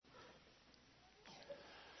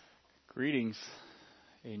Greetings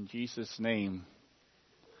in Jesus' name.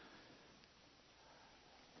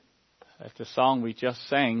 As the song we just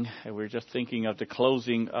sang, we're just thinking of the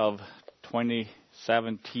closing of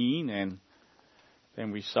 2017, and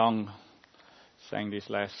then we sang this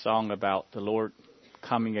last song about the Lord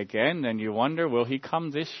coming again, and you wonder, will He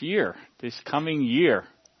come this coming year?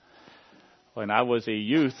 When I was a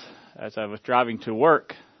youth, as I was driving to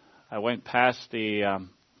work, I went past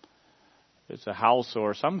it's a house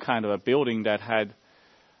or some kind of a building that had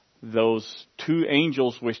those two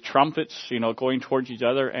angels with trumpets, going towards each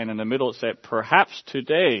other, and in the middle it said, "Perhaps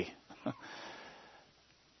today."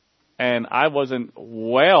 And I wasn't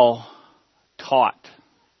well taught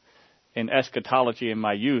in eschatology in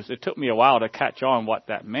my youth. It took me a while to catch on what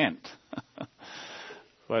that meant.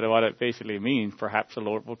 But what it basically means, perhaps the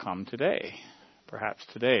Lord will come today. Perhaps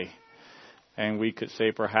today. And we could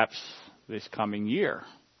say perhaps this coming year.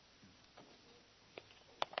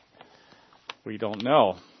 We don't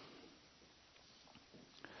know.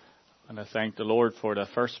 I want to thank the Lord for the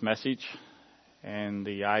first message and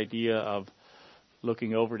the idea of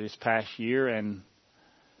looking over this past year and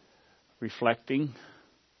reflecting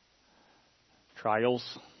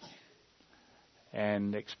trials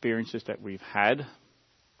and experiences that we've had.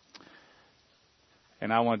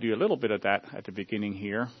 And I want to do a little bit of that at the beginning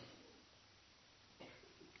here.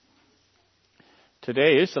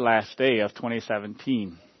 Today is the last day of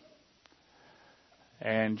 2017.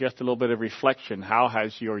 And just a little bit of reflection. How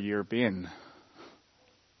has your year been?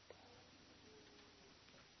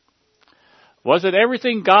 Was it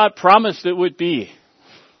everything God promised it would be?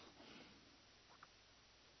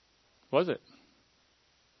 Was it?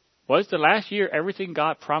 Was the last year everything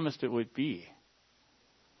God promised it would be?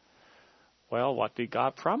 Well, what did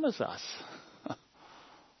God promise us?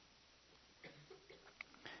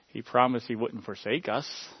 He promised He wouldn't forsake us.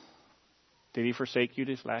 Did He forsake you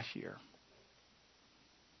this last year?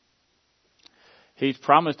 He's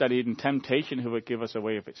promised that in temptation He would give us a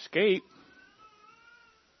way of escape.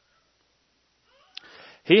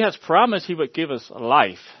 He has promised He would give us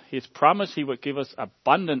life. He's promised He would give us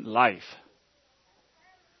abundant life.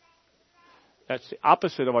 That's the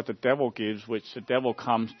opposite of what the devil gives, which the devil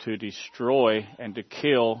comes to destroy and to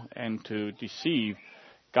kill and to deceive.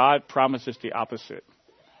 God promises the opposite.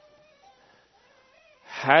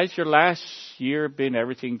 Has your last year been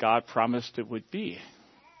everything God promised it would be?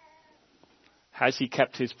 Has He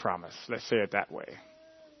kept His promise? Let's say it that way.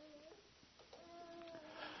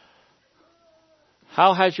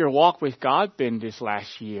 How has your walk with God been this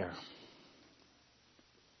last year?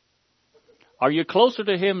 Are you closer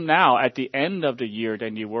to Him now at the end of the year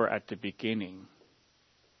than you were at the beginning?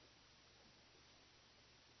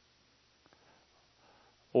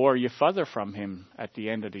 Or are you further from Him at the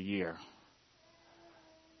end of the year?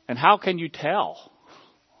 And how can you tell?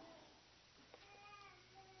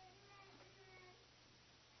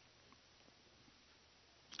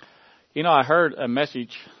 I heard a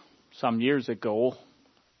message some years ago,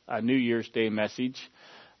 a New Year's Day message,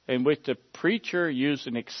 in which the preacher used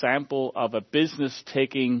an example of a business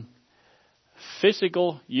taking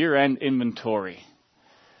physical year-end inventory.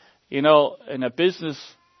 In a business,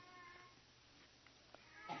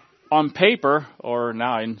 on paper, or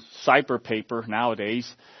now in cyber paper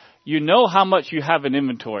nowadays, you know how much you have in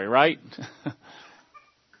inventory, right?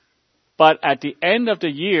 But at the end of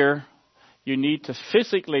the year, you need to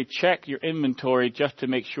physically check your inventory just to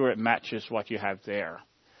make sure it matches what you have there.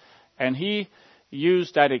 And he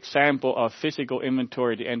used that example of physical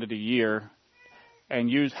inventory at the end of the year and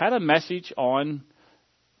had a message on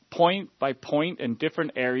point by point in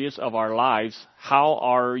different areas of our lives. How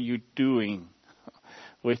are you doing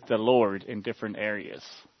with the Lord in different areas?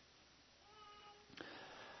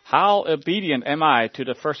 How obedient am I to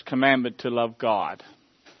the first commandment to love God?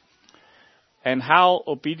 And how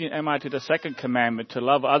obedient am I to the second commandment to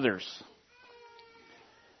love others?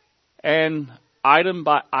 And item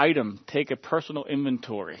by item, take a personal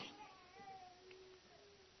inventory.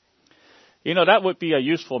 That would be a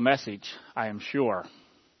useful message, I am sure.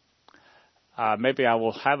 Maybe I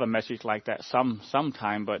will have a message like that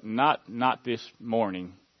sometime, but not this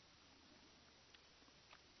morning.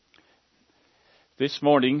 This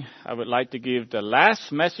morning, I would like to give the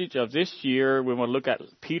last message of this year. We want to look at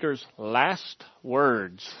Peter's last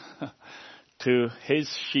words to his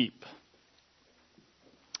sheep.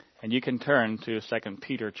 And you can turn to 2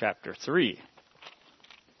 Peter chapter 3.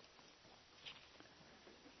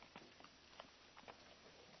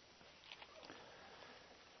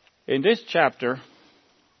 In this chapter,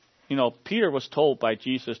 Peter was told by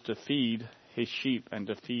Jesus to feed his sheep and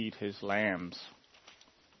to feed his lambs.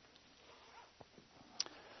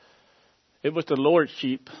 It was the Lord's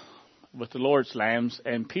sheep with the Lord's lambs,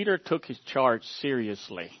 and Peter took his charge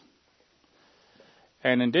seriously.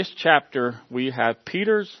 And in this chapter, we have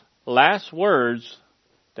Peter's last words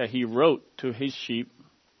that he wrote to his sheep.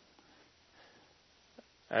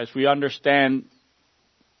 As we understand,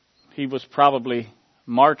 he was probably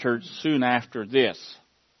martyred soon after this.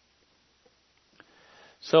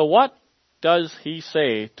 So what does he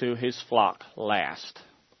say to his flock last?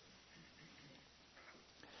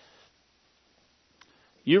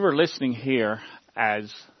 You were listening here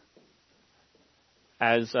as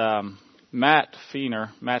Matt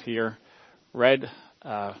here, read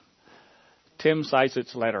Tim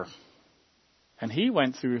Seisetz's letter. And he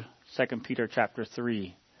went through 2 Peter chapter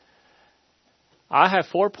 3. I have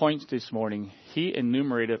 4 points this morning. He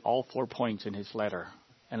enumerated all 4 points in his letter.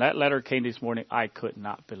 And that letter came this morning. I could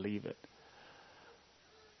not believe it.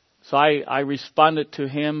 So I responded to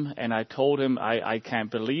him and I told him, I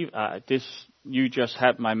can't believe this. You just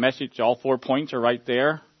had my message. All 4 points are right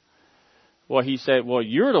there. Well, he said, well,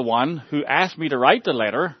 you're the one who asked me to write the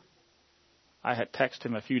letter. I had texted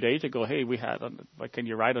him a few days ago, hey, can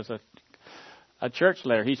you write us a church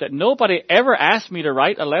letter? He said, nobody ever asked me to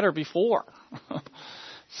write a letter before.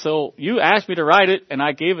 So you asked me to write it and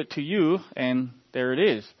I gave it to you and there it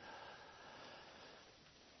is.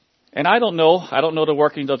 And I don't know the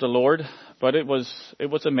workings of the Lord, but it was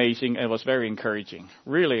amazing. It was very encouraging,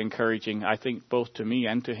 really encouraging, I think, both to me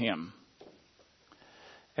and to him.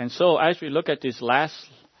 And so as we look at this last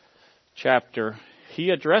chapter,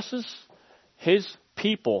 he addresses his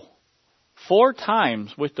people 4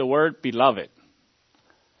 times with the word beloved.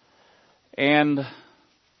 And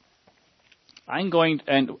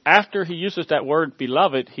after he uses that word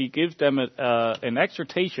beloved, he gives them an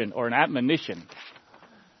exhortation or an admonition.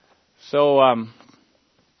 So,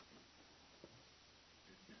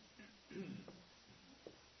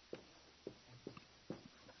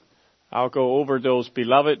 I'll go over those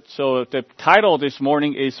beloved. So the title this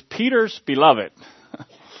morning is Peter's Beloved.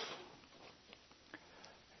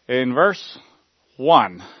 In verse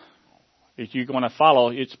 1, if you're going to follow,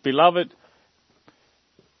 it's beloved,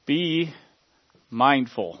 be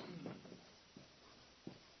mindful.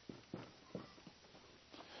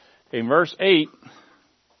 In verse 8,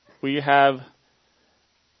 we have,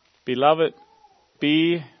 beloved,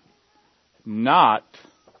 be not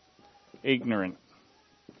ignorant.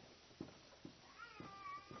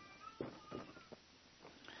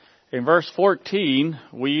 In verse 14,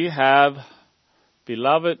 we have,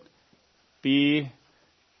 beloved, be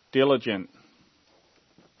diligent.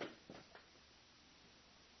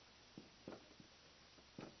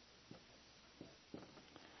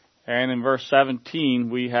 And in verse 17,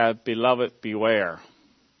 we have, beloved, beware.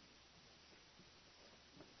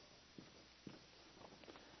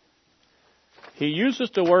 He uses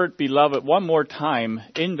the word beloved one more time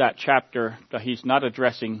in that chapter that he's not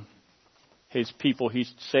addressing his people.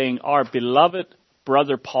 He's saying our beloved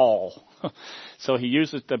brother Paul. So he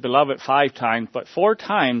uses the beloved 5 times, but 4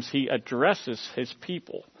 times he addresses his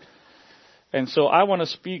people. And so I want to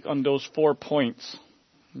speak on those 4 points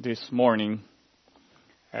this morning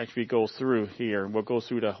as we go through here. We'll go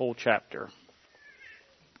through the whole chapter.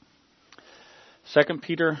 2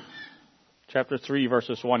 Peter chapter 3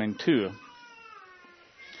 verses 1 and 2.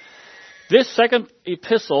 This second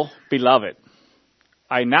epistle, beloved,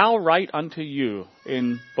 I now write unto you,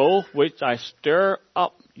 in both which I stir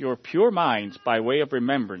up your pure minds by way of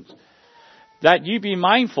remembrance, that ye be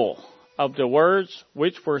mindful of the words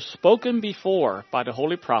which were spoken before by the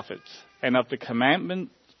holy prophets, and of the commandment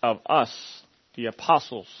of us, the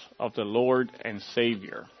apostles of the Lord and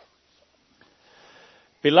Savior.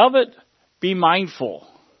 Beloved, be mindful.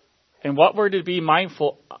 And what we're to be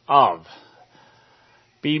mindful of?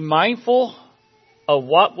 Be mindful of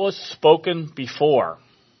what was spoken before.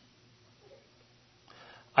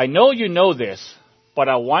 I know you know this, but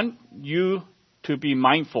I want you to be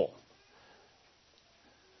mindful.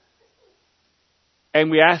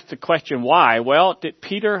 And we ask the question, why? Well, did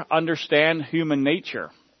Peter understand human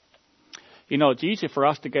nature? You know, it's easy for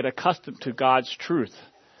us to get accustomed to God's truth.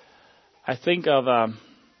 I think of,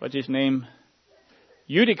 what's his name?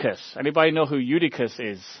 Eutychus. Anybody know who Eutychus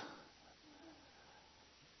is?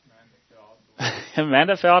 A man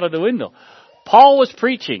that fell out of the window. Paul was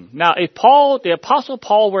preaching. Now, if the Apostle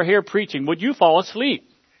Paul were here preaching, would you fall asleep?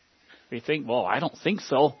 We think, well, I don't think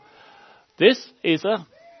so. This is a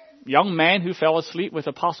young man who fell asleep with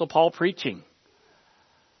Apostle Paul preaching.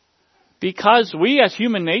 Because we as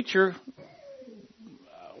human nature,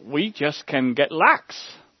 we just can get lax.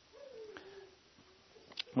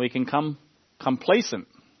 We can come complacent.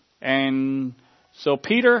 And So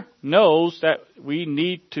Peter knows that we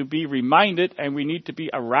need to be reminded and we need to be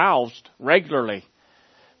aroused regularly,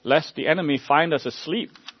 lest the enemy find us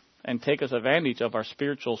asleep and take us advantage of our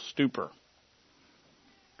spiritual stupor.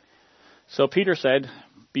 So Peter said,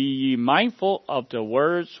 "Be ye mindful of the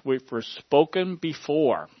words which were spoken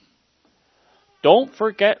before. Don't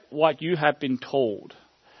forget what you have been told."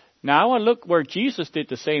 Now I look where Jesus did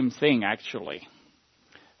the same thing, actually.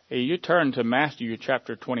 You turn to Matthew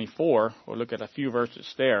chapter 24. We'll look at a few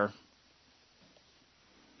verses there.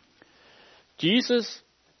 Jesus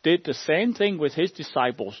did the same thing with his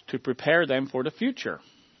disciples to prepare them for the future.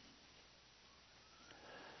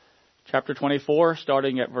 Chapter 24,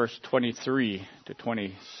 starting at verse 23 to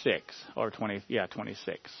 26, or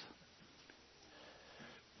 26.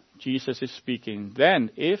 Jesus is speaking.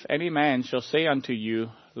 "Then, if any man shall say unto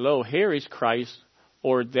you, Lo, here is Christ,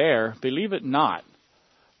 or there, believe it not.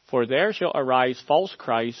 For there shall arise false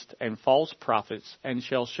Christ and false prophets, and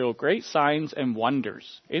shall show great signs and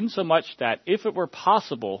wonders, insomuch that if it were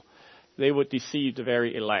possible, they would deceive the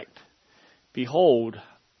very elect. Behold,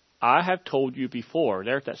 I have told you before."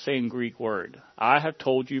 There's that same Greek word. "I have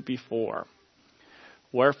told you before.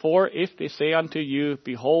 Wherefore, if they say unto you,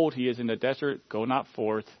 Behold, he is in the desert, go not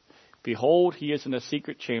forth. Behold, he is in the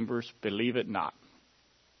secret chambers, believe it not."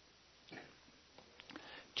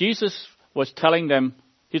 Jesus was telling them,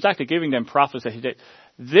 he's actually giving them prophecy. He said,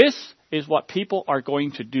 this is what people are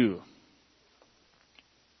going to do.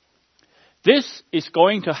 This is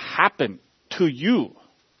going to happen to you.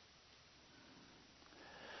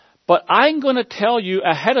 But I'm going to tell you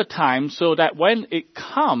ahead of time so that when it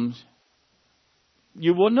comes,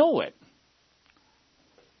 you will know it.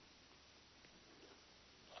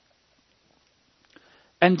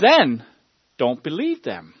 And then, don't believe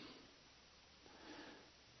them.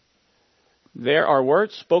 There are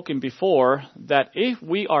words spoken before that if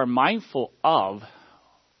we are mindful of,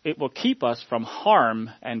 it will keep us from harm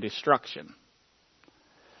and destruction.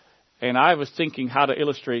 And I was thinking how to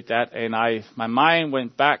illustrate that, and my mind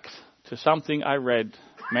went back to something I read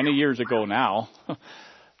many years ago now.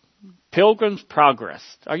 Pilgrim's Progress.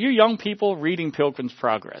 Are you young people reading Pilgrim's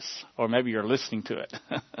Progress? Or maybe you're listening to it.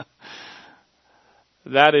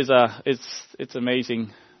 That is it's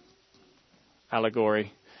amazing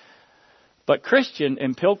allegory. But Christian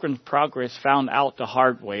in Pilgrim's Progress found out the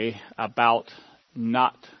hard way about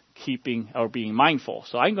not keeping or being mindful.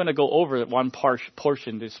 So I'm going to go over one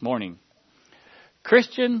portion this morning.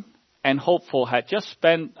 Christian and Hopeful had just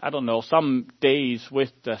spent, some days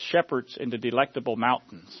with the shepherds in the Delectable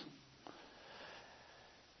Mountains.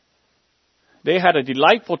 They had a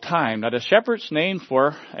delightful time. Now the shepherds named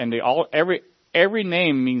were, and every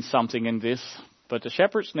name means something in this, but the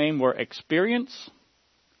shepherds' name were Experience,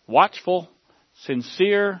 Watchful,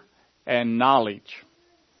 Sincere, and Knowledge.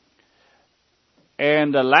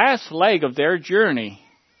 And the last leg of their journey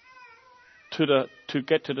to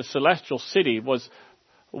get to the celestial city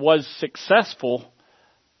was successful,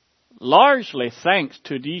 largely thanks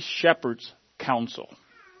to these shepherds' counsel.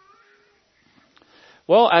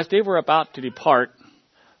 Well, as they were about to depart,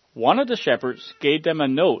 one of the shepherds gave them a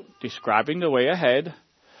note describing the way ahead.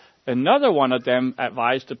 Another one of them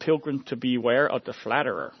advised the pilgrims to beware of the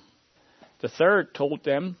flatterer. The third told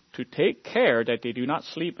them to take care that they do not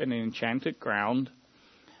sleep in an enchanted ground.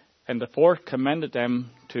 And the fourth commended them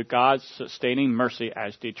to God's sustaining mercy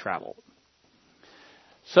as they traveled.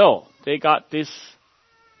 So, they got this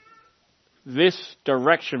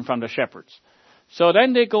direction from the shepherds. So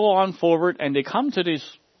then they go on forward and they come to this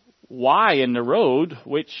Y in the road,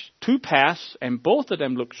 which two paths and both of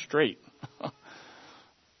them look straight.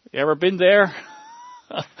 You ever been there?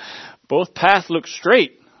 Both paths look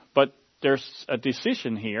straight, but there's a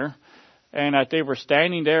decision here. And as they were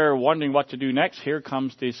standing there wondering what to do next, here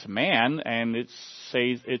comes this man, and it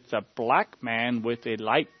says it's a black man with a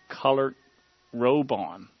light-colored robe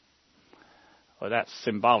on. Well, that's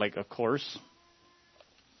symbolic, of course.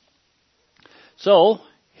 So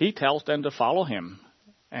he tells them to follow him,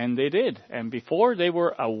 and they did. And before they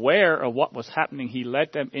were aware of what was happening, he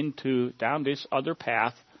led them down this other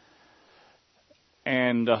path.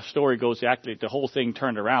 And the story goes, actually, the whole thing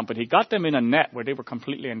turned around. But he got them in a net where they were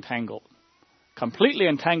completely entangled. Completely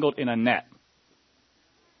entangled in a net.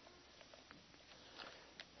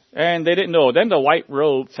 And they didn't know. Then the white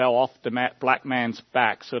robe fell off the black man's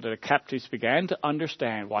back so that the captives began to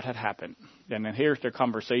understand what had happened. And then here's their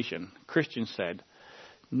conversation. Christian said,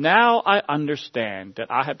 "Now I understand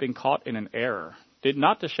that I have been caught in an error. Did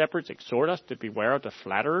not the shepherds exhort us to beware of the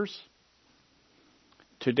flatterers?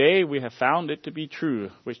 Today we have found it to be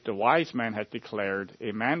true, which the wise man has declared,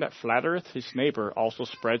 a man that flattereth his neighbor also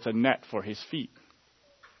spreads a net for his feet.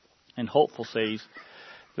 And Hopeful says,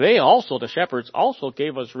 they also, the shepherds, also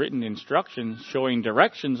gave us written instructions showing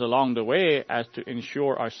directions along the way as to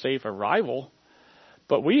ensure our safe arrival.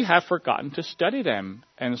 But we have forgotten to study them,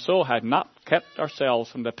 and so had not kept ourselves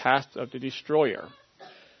from the path of the destroyer.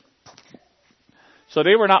 So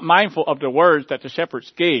they were not mindful of the words that the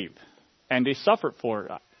shepherds gave, and they suffered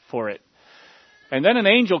for it. And then an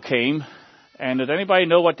angel came, and does anybody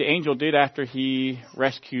know what the angel did after he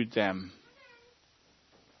rescued them?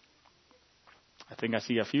 I think I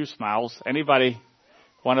see a few smiles. Anybody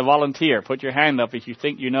want to volunteer? Put your hand up if you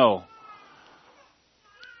think you know.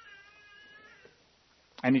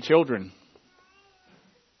 Any children?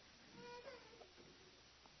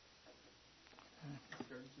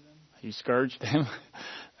 He scourged them.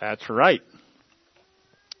 That's right.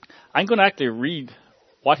 I'm going to actually read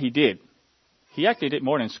what he did. He actually did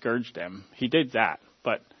more than scourge them. He did that,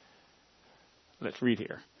 but let's read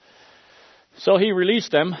here. So he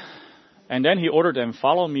released them, and then he ordered them,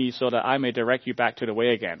 follow me so that I may direct you back to the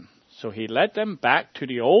way again. So he led them back to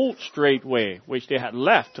the old straight way, which they had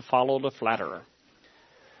left to follow the flatterer.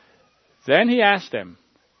 Then he asked them,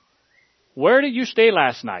 where did you stay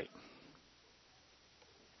last night?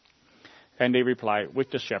 And they replied, with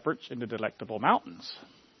the shepherds in the Delectable Mountains.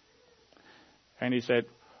 And he said,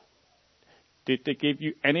 did they give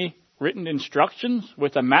you any written instructions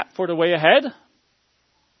with a map for the way ahead?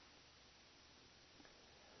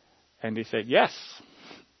 And they said, yes.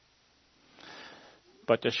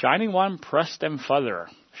 But the Shining One pressed them further.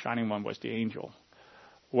 Shining One was the angel.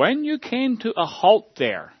 When you came to a halt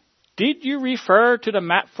there, did you refer to the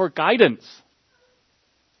map for guidance?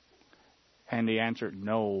 And they answered,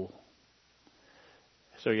 no.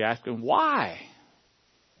 So you asked him, why?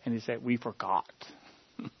 And he said, we forgot.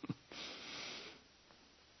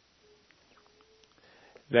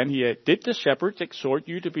 Then he said, did the shepherds exhort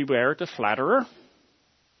you to beware the flatterer?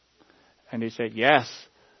 And he said, yes,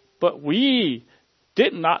 but we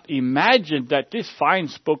did not imagine that this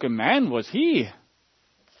fine-spoken man was he.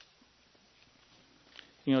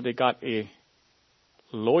 You know, they got a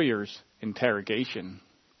lawyer's interrogation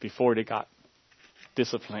before they got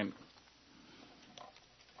disciplined.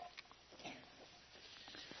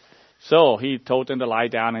 So he told them to lie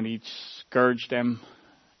down, and he scourged them.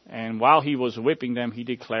 And while he was whipping them, he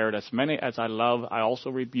declared, as many as I love, I also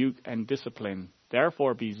rebuke and discipline.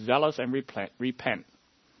 Therefore be zealous and repent.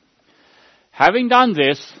 Having done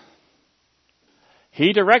this,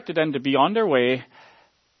 he directed them to be on their way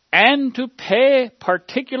and to pay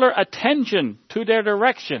particular attention to their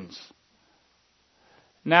directions.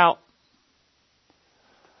 Now,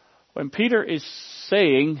 when Peter is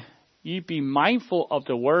saying, ye be mindful of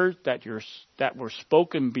the words that were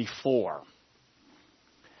spoken before,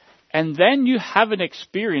 and then you have an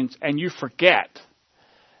experience and you forget,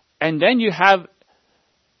 and then you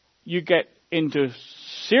get into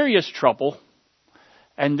serious trouble,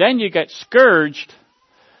 and then you get scourged,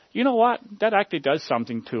 you know what? That actually does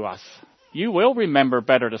something to us. You will remember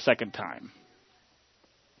better the second time.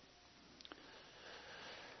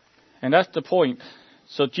 And that's the point.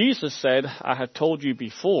 So Jesus said, I have told you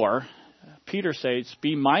before. Peter says,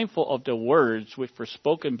 be mindful of the words which were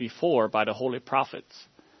spoken before by the holy prophets.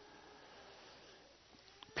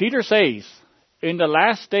 Peter says, in the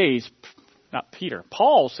last days,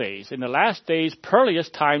 Paul says, in the last days, perilous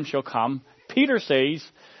times shall come. Peter says,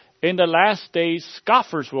 in the last days,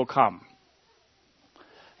 scoffers will come.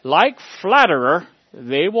 Like flatterer,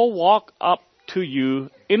 they will walk up to you,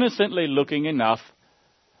 innocently looking enough.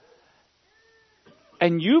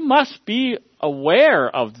 And you must be aware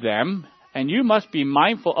of them, and you must be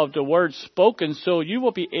mindful of the words spoken, so you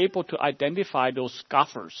will be able to identify those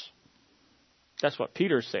scoffers. That's what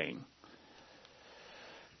Peter's saying.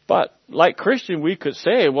 But like Christian, we could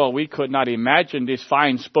say, well, we could not imagine this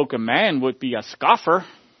fine-spoken man would be a scoffer,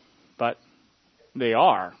 but they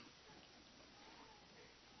are.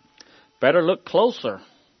 Better look closer.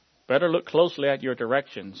 Better look closely at your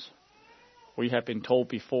directions. We have been told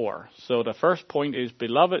before. So the first point is,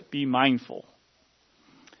 beloved, be mindful.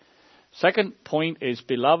 Second point is,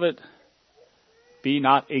 beloved, be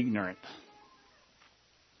not ignorant.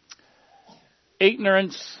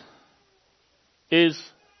 Ignorance is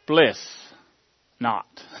bliss. Not.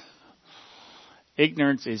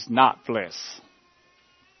 Ignorance is not bliss.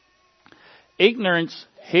 Ignorance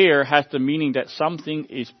here has the meaning that something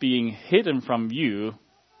is being hidden from you,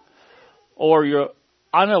 or you're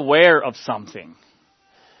unaware of something.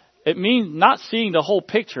 It means not seeing the whole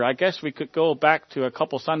picture. I guess we could go back to a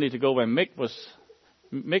couple Sundays ago when Mick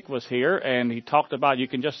was here, and he talked about you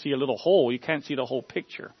can just see a little hole. You can't see the whole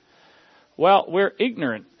picture. Well, we're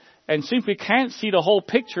ignorant. And since we can't see the whole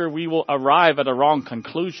picture, we will arrive at a wrong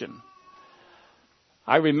conclusion.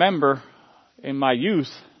 I remember in my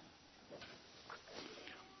youth,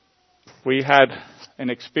 we had an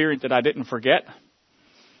experience that I didn't forget.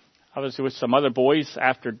 I was with some other boys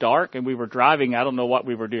after dark, and we were driving. I don't know what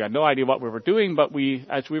we were doing. I had no idea what we were doing, but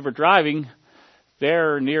as we were driving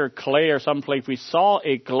there near Clay or someplace, we saw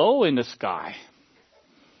a glow in the sky.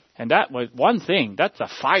 And that was one thing. That's a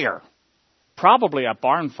fire. Probably a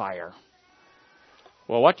barn fire.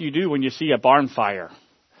 Well, what do you do when you see a barn fire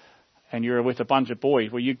and you're with a bunch of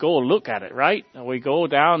boys? Well, you go look at it, right? We go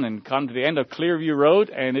down and come to the end of Clearview Road,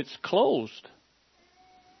 and it's closed.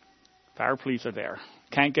 Fire police are there.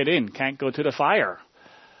 Can't get in. Can't go to the fire.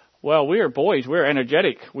 Well, we're boys. We're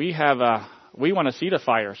energetic. We want to see the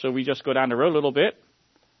fire. So we just go down the road a little bit.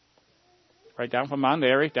 Right down from Mount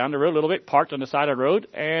Airy, down the road a little bit, parked on the side of the road.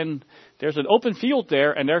 And there's an open field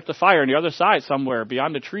there, and there's the fire on the other side somewhere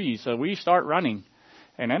beyond the trees. So we start running.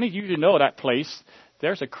 And any of you who know that place,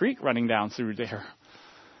 there's a creek running down through there.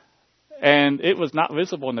 And it was not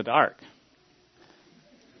visible in the dark.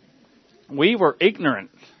 We were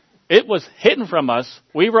ignorant. It was hidden from us.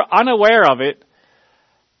 We were unaware of it.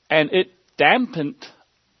 And it dampened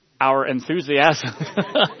our enthusiasm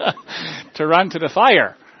to run to the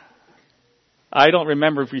fire. I don't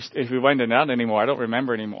remember if we went in that anymore. I don't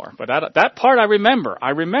remember anymore. But that part I remember.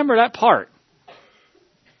 I remember that part.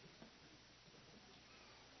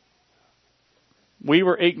 We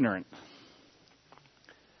were ignorant.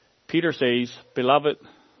 Peter says, beloved,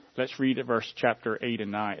 let's read it, verses 8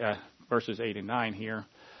 and 9 here.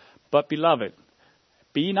 But beloved,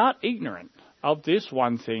 be not ignorant of this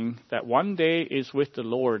one thing, that one day is with the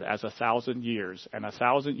Lord as 1,000 years, and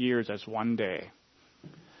 1,000 years as one day.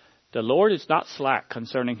 The Lord is not slack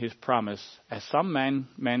concerning his promise, as some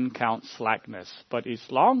men count slackness, but is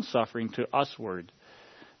longsuffering to usward,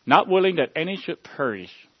 not willing that any should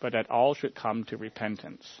perish, but that all should come to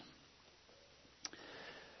repentance.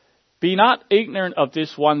 Be not ignorant of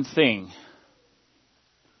this one thing.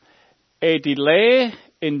 A delay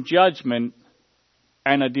in judgment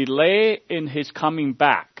and a delay in his coming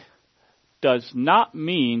back does not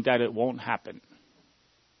mean that it won't happen.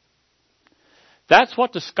 That's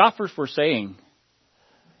what the scoffers were saying.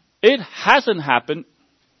 It hasn't happened.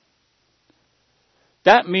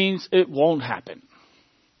 That means it won't happen.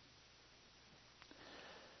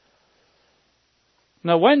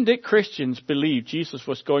 Now, when did Christians believe Jesus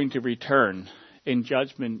was going to return in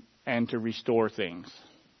judgment and to restore things?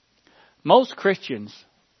 Most Christians,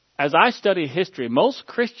 as I study history, most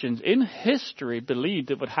Christians in history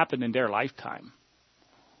believed it would happen in their lifetime.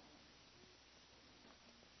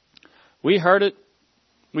 We heard it.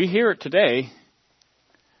 We hear it today.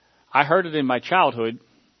 I heard it in my childhood.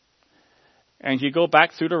 And you go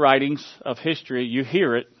back through the writings of history, you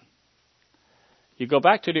hear it. You go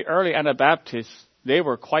back to the early Anabaptists, they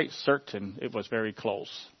were quite certain it was very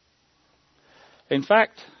close. In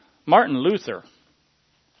fact, Martin Luther,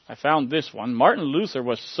 I found this one. Martin Luther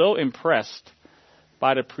was so impressed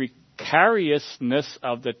by the precariousness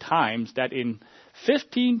of the times that in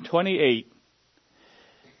 1528,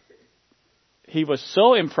 he was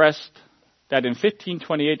so impressed that in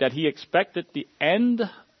 1528 that he expected the end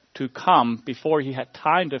to come before he had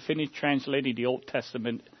time to finish translating the Old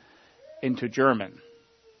Testament into German.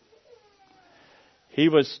 He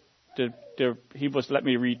was, let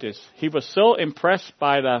me read this. He was so impressed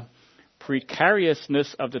by the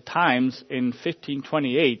precariousness of the times in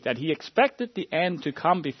 1528 that he expected the end to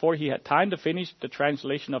come before he had time to finish the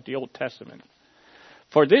translation of the Old Testament.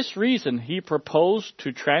 For this reason, he proposed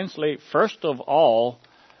to translate first of all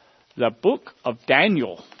the book of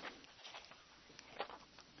Daniel,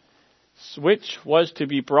 which was to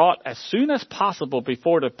be brought as soon as possible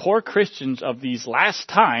before the poor Christians of these last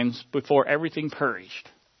times, before everything perished.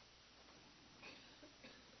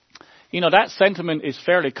 You know, that sentiment is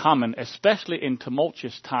fairly common, especially in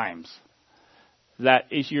tumultuous times. That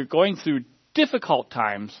if you're going through difficult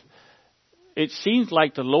times, it seems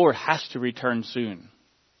like the Lord has to return soon.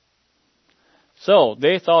 So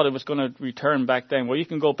they thought it was going to return back then. Well, you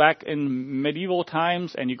can go back in medieval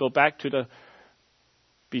times and you go back to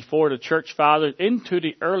before the church fathers into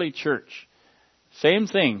the early church. Same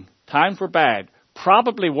thing. Times were bad.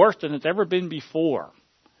 Probably worse than it's ever been before.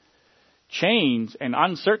 Chains and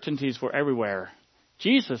uncertainties were everywhere.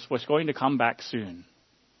 Jesus was going to come back soon.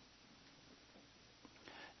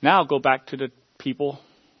 Now go back to the people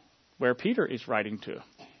where Peter is writing to.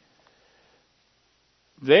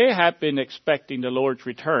 They have been expecting the Lord's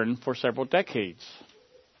return for several decades.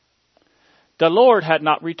 The Lord had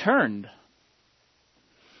not returned.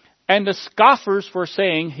 And the scoffers were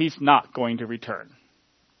saying he's not going to return.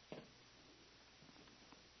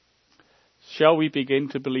 Shall we begin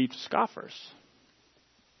to believe scoffers?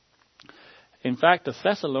 In fact, the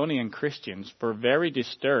Thessalonian Christians were very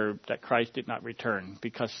disturbed that Christ did not return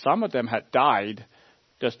because some of them had died.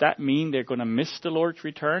 Does that mean they're going to miss the Lord's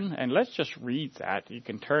return? And let's just read that. You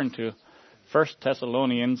can turn to 1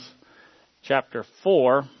 Thessalonians chapter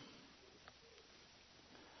 4,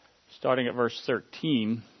 starting at verse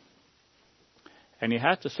 13. And he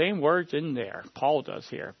has the same words in there, Paul does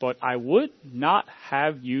here. But I would not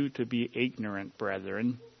have you to be ignorant,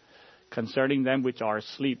 brethren, concerning them which are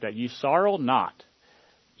asleep, that ye sorrow not,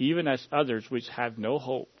 even as others which have no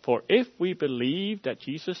hope. For if we believe that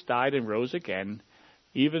Jesus died and rose again,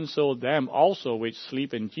 even so them also which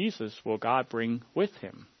sleep in Jesus will God bring with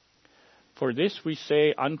him. For this we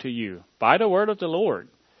say unto you, by the word of the Lord,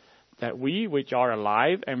 that we which are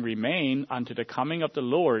alive and remain unto the coming of the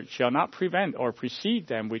Lord shall not prevent or precede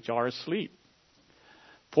them which are asleep.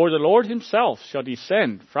 For the Lord himself shall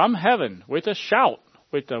descend from heaven with a shout,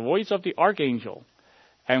 with the voice of the archangel,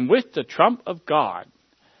 and with the trump of God,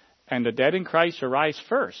 and the dead in Christ shall rise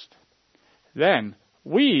first. Then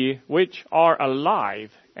we which are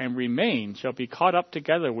alive and remain shall be caught up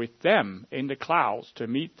together with them in the clouds to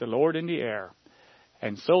meet the Lord in the air,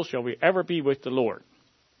 and so shall we ever be with the Lord.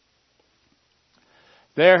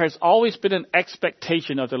 There has always been an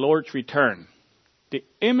expectation of the Lord's return, the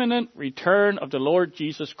imminent return of the Lord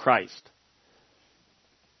Jesus Christ.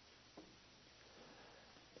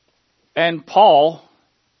 And Paul,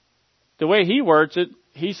 the way he words it,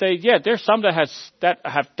 he says, yeah, there's some that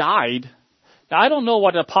have died. Now, I don't know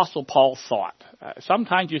what Apostle Paul thought.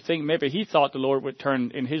 Sometimes you think maybe he thought the Lord would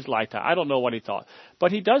turn in his lifetime. I don't know what he thought.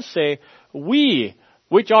 But he does say, we,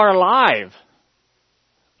 which are alive,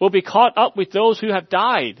 will be caught up with those who have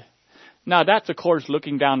died. Now, that's, of course,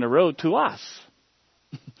 looking down the road to us.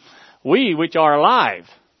 We, which are alive,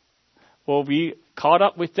 will be caught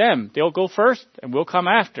up with them. They'll go first, and we'll come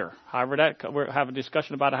after. However, we'll have a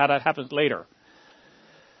discussion about how that happens later.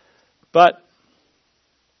 But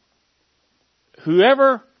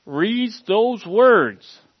whoever reads those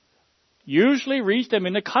words usually reads them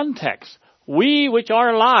in the context. We which are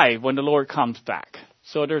alive when the Lord comes back.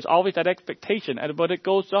 So there's always that expectation, but it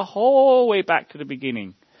goes the whole way back to the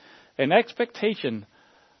beginning. An expectation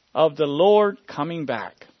of the Lord coming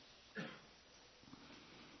back.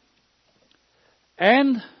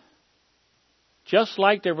 And just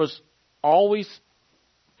like there was always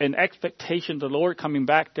an expectation of the Lord coming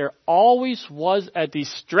back, there always was a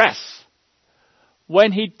distress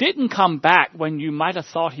when he didn't come back when you might have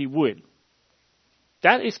thought he would.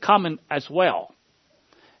 That is common as well,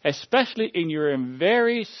 especially in your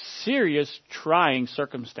very serious, trying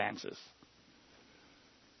circumstances.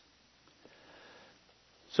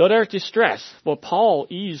 So there's distress. Well, Paul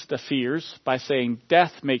eased the fears by saying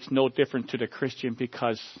death makes no difference to the Christian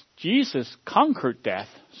because Jesus conquered death,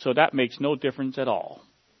 so that makes no difference at all.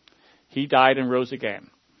 He died and rose again.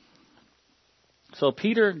 So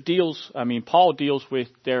Paul deals with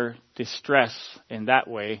their distress in that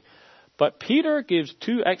way. But Peter gives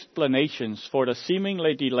two explanations for the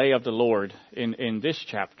seemingly delay of the Lord in this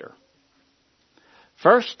chapter.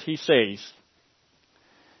 First, he says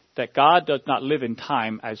that God does not live in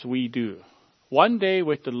time as we do. One day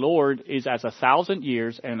with the Lord is as 1,000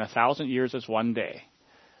 years, and 1,000 years is one day.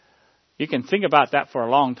 You can think about that for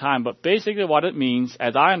a long time, but basically what it means,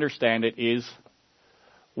 as I understand it, is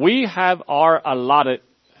we have our allotted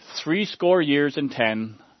 70 years and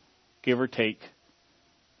 10, give or take.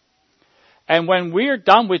 And when we're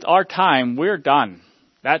done with our time, we're done.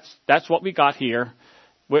 That's what we got here.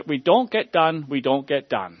 What we don't get done, we don't get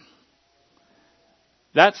done.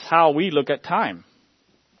 That's how we look at time.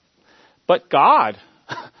 But God,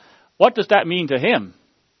 what does that mean to him?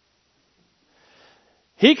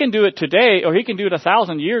 He can do it today, or he can do it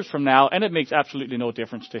 1,000 years from now, and it makes absolutely no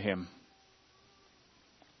difference to him.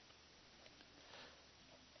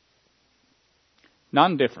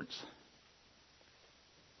 None difference.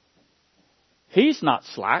 He's not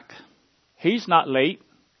slack. He's not late.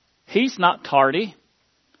 He's not tardy.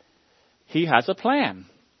 He has a plan.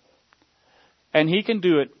 And he can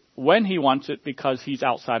do it when he wants it because he's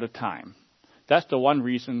outside of time. That's the one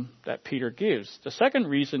reason that Peter gives. The second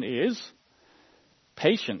reason is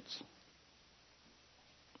patience.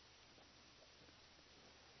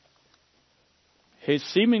 His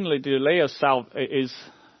seemingly delay of is,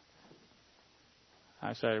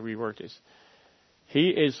 I said I reword this. He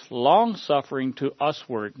is long-suffering to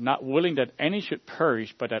usward, not willing that any should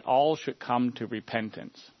perish, but that all should come to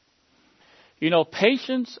repentance. You know,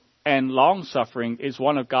 patience and long-suffering is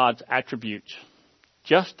one of God's attributes,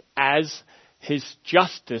 just as his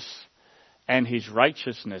justice and his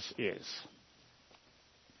righteousness is.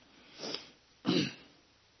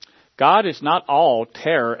 God is not all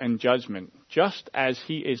terror and judgment, just as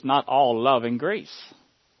he is not all love and grace.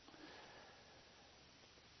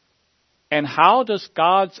 And how does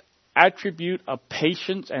God's attribute of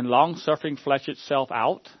patience and long-suffering flesh itself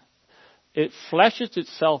out? It fleshes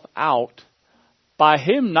itself out by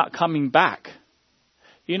him not coming back.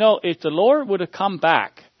 You know, if the Lord would have come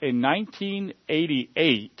back in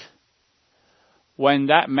 1988, when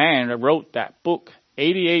that man wrote that book,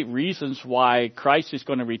 88 Reasons Why Christ is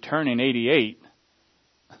going to Return in 88,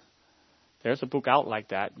 there's a book out like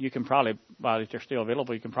that. You can probably, well, if they're still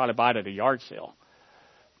available, you can probably buy it at a yard sale.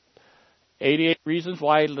 88 Reasons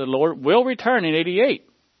Why the Lord will return in 88.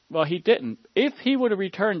 Well, he didn't. If he would have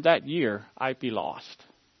returned that year, I'd be lost.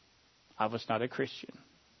 I was not a Christian.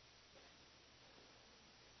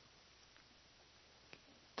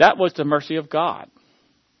 That was the mercy of God.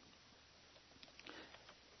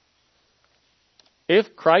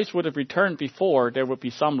 If Christ would have returned before, there would be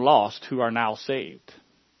some lost who are now saved.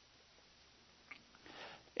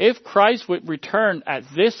 If Christ would return at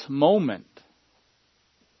this moment,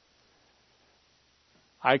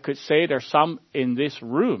 I could say there's some in this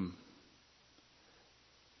room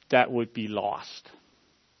that would be lost.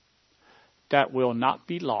 That will not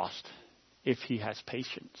be lost if he has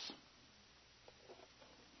patience.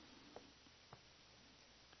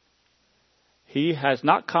 He has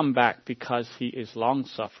not come back because he is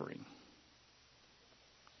long-suffering.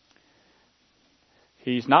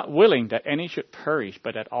 He is not willing that any should perish,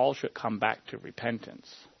 but that all should come back to repentance.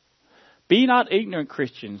 Be not ignorant,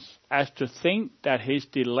 Christians, as to think that his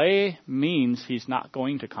delay means he's not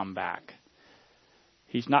going to come back.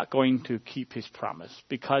 He's not going to keep his promise,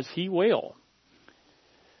 because he will.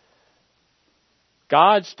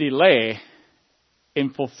 God's delay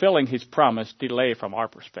in fulfilling his promise, delay from our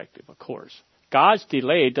perspective, of course. God's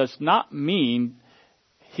delay does not mean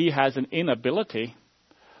he has an inability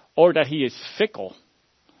or that he is fickle.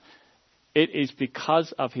 It is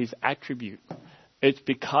because of his attribute. It's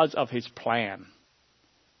because of his plan.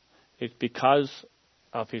 It's because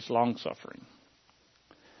of his long-suffering.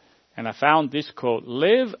 And I found this quote,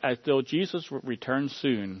 live as though Jesus would return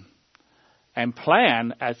soon and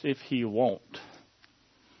plan as if he won't.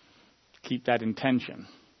 Keep that intention.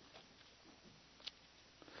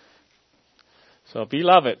 So,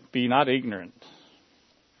 beloved, be not ignorant.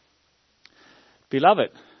 Beloved,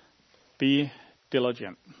 be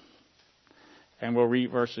diligent. And we'll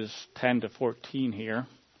read verses 10 to 14 here.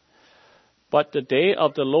 But the day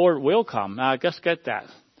of the Lord will come. Now, just get that.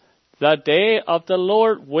 The day of the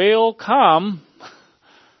Lord will come.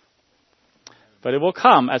 But it will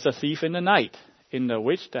come as a thief in the night, in the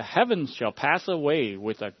which the heavens shall pass away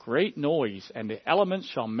with a great noise, and the elements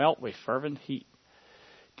shall melt with fervent heat.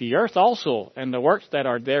 The earth also and the works that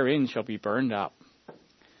are therein shall be burned up.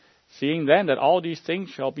 Seeing then that all these things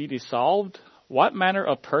shall be dissolved, what manner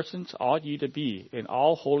of persons ought ye to be in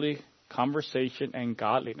all holy conversation and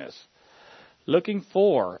godliness, looking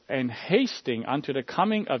for and hasting unto the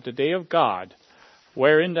coming of the day of God,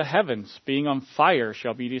 wherein the heavens, being on fire,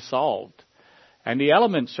 shall be dissolved, and the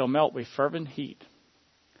elements shall melt with fervent heat.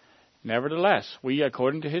 Nevertheless, we,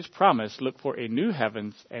 according to his promise, look for a new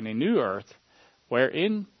heavens and a new earth,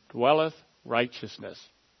 wherein dwelleth righteousness.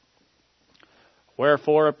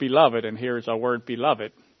 Wherefore, beloved, and here is our word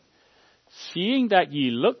beloved, seeing that ye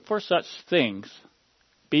look for such things,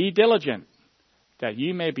 be diligent, that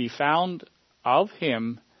ye may be found of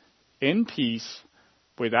him in peace,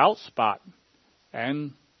 without spot,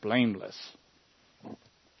 and blameless.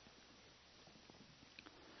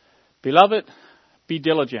 Beloved, be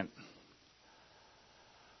diligent.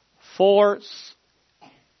 For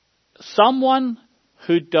someone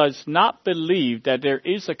who does not believe that there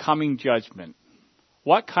is a coming judgment,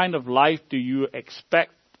 what kind of life do you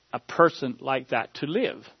expect a person like that to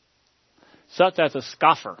live? Such as a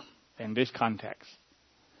scoffer in this context.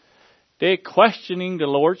 They're questioning the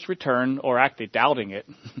Lord's return, or actually doubting it.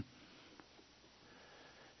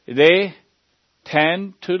 They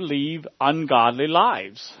tend to live ungodly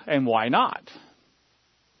lives. And why not?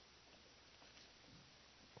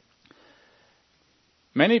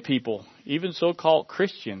 Many people, even so-called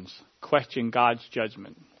Christians, question God's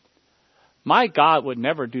judgment. My God would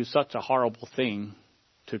never do such a horrible thing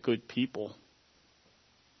to good people,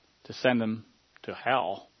 to send them to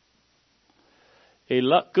hell. A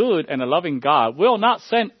good and a loving God will not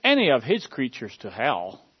send any of his creatures to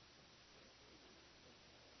hell.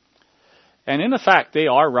 And in fact, they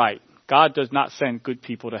are right. God does not send good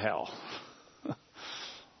people to hell.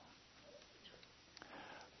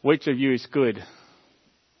 Which of you is good?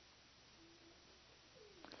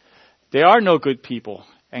 There are no good people,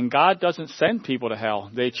 and God doesn't send people to hell.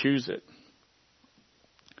 They choose it.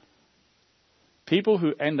 People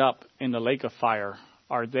who end up in the lake of fire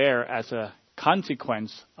are there as a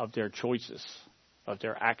consequence of their choices, of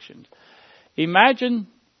their actions. Imagine,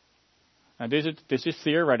 and this is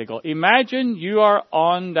theoretical, imagine you are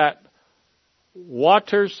on that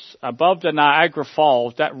waters above the Niagara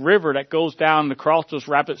Falls, that river that goes down across those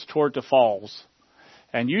rapids toward the falls,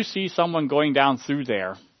 and you see someone going down through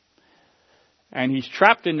there, and he's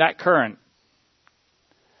trapped in that current,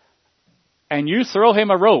 and you throw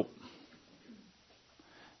him a rope.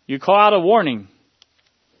 You call out a warning.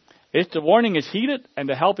 If the warning is heeded and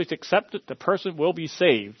the help is accepted, the person will be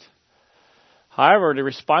saved. However, the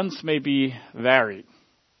response may be varied.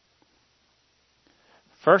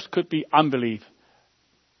 First could be unbelief.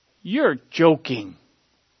 You're joking.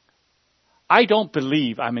 I don't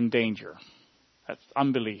believe I'm in danger. That's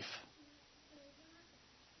unbelief.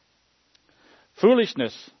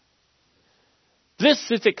 Foolishness.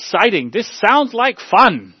 This is exciting. This sounds like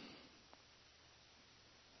fun.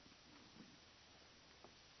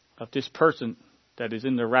 Of this person that is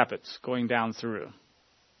in the rapids going down through.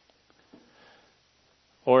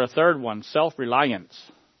 Or a third one, self-reliance.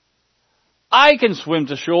 I can swim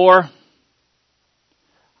to shore.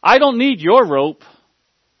 I don't need your rope.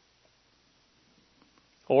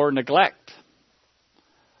 Or neglect.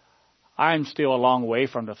 I'm still a long way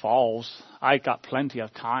from the falls. I got plenty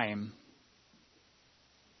of time.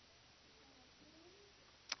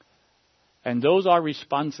 And those are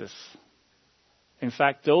responses. In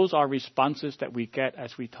fact, those are responses that we get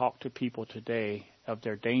as we talk to people today of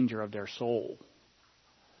their danger of their soul.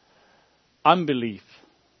 Unbelief,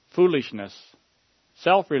 foolishness,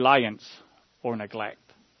 self-reliance, or neglect.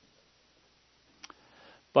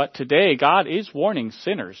 But today, God is warning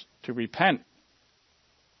sinners to repent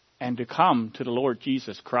and to come to the Lord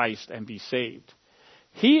Jesus Christ and be saved.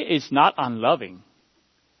 He is not unloving.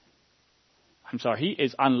 He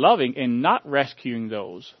is unloving in not rescuing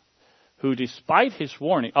those who despite his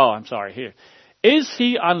warning, Is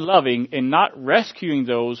he unloving in not rescuing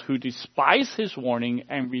those who despise his warning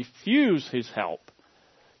and refuse his help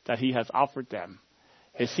that he has offered them?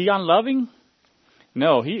 Is he unloving?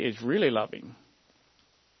 No, he is really loving.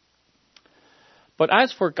 But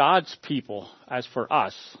as for God's people, as for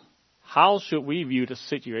us, how should we view the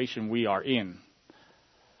situation we are in?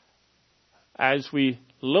 As we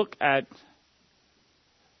look at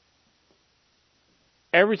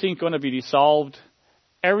everything's going to be dissolved.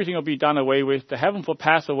 Everything will be done away with. The heavens will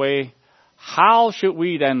pass away. How should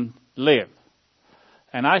we then live?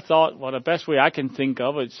 And I thought, well, the best way I can think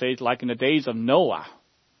of it, say, like in the days of Noah.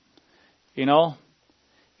 You know,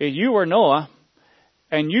 if you were Noah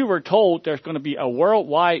and you were told there's going to be a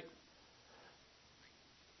worldwide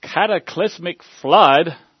cataclysmic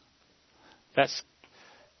flood, that's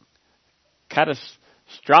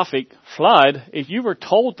catastrophic flood, if you were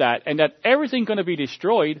told that and that everything's going to be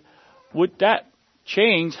destroyed, would that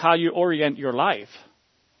change how you orient your life?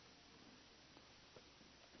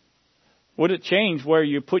 Would it change where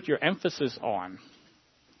you put your emphasis on?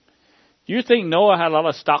 Do you think Noah had a lot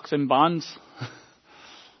of stocks and bonds?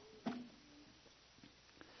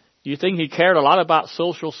 Do you think he cared a lot about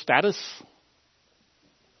social status?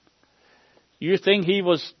 Do you think he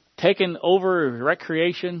was taking over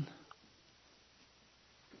recreation?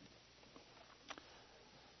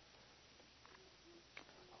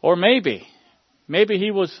 Or maybe he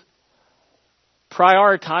was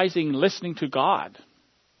prioritizing listening to God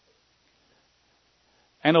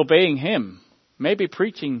and obeying him. Maybe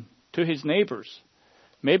preaching to his neighbors.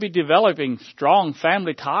 Maybe developing strong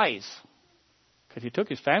family ties, because he took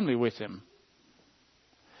his family with him.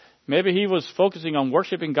 Maybe he was focusing on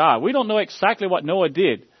worshiping God. We don't know exactly what Noah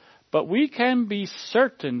did, but we can be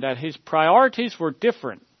certain that his priorities were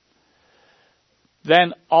different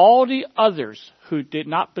than all the others who did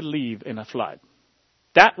not believe in a flood.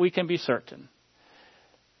 That we can be certain.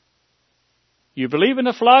 You believe in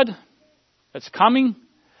a flood that's coming,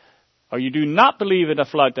 or you do not believe in a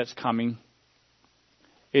flood that's coming,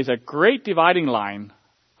 is a great dividing line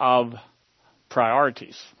of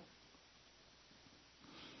priorities.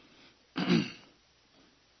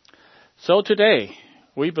 So today,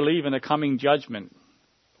 we believe in a coming judgment.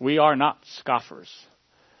 We are not scoffers.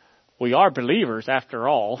 We are believers after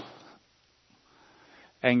all.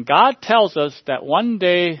 And God tells us that one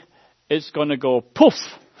day it's going to go poof.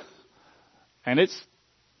 And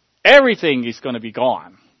everything is going to be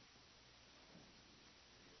gone.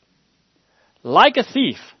 Like a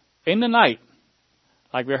thief in the night.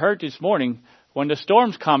 Like we heard this morning, when the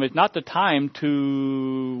storms come, it's not the time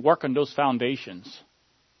to work on those foundations.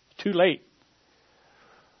 It's too late.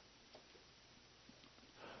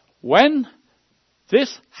 When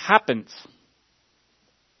this happens,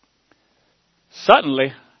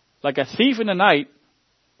 Suddenly, like a thief in the night,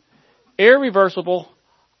 irreversible,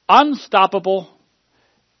 unstoppable,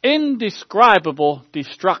 indescribable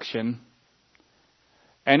destruction,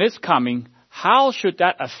 and it's coming. How should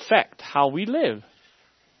that affect how we live?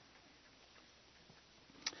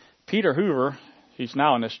 Peter Hoover, he's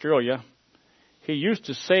now in Australia, he used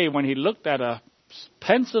to say when he looked at a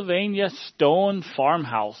Pennsylvania stone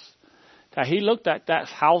farmhouse, that he looked at that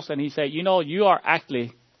house and he said, you know, you are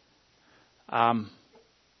actually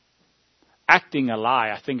acting a lie.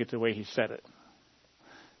 I think it's the way he said it.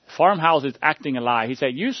 Farmhouse is acting a lie. He said,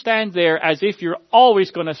 you stand there as if you're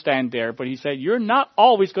always going to stand there. But he said, you're not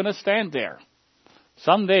always going to stand there.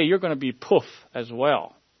 Someday you're going to be poof as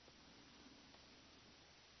well.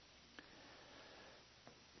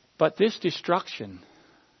 But this destruction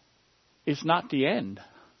is not the end.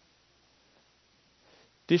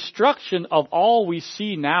 Destruction of all we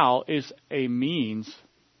see now is a means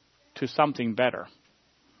to something better.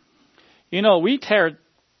 You know, we tear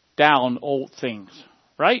down old things.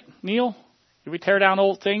 Right, Neil? Do we tear down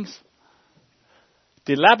old things?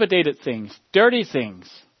 Dilapidated things, dirty things,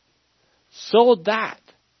 so that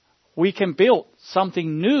we can build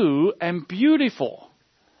something new and beautiful.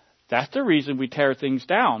 That's the reason we tear things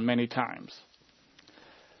down many times.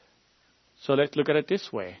 So let's look at it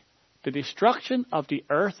this way. The destruction of the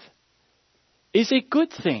earth is a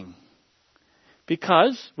good thing,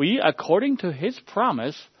 because we, according to His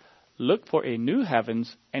promise, look for a new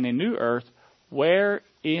heavens and a new earth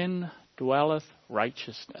wherein dwelleth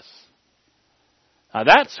righteousness. Now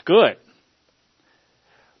that's good.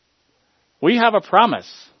 We have a promise.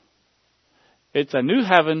 It's a new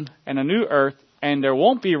heaven and a new earth, and there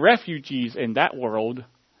won't be refugees in that world.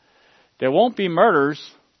 There won't be murders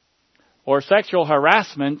or sexual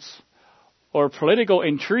harassments or political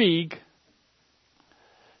intrigue.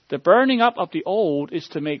 The burning up of the old is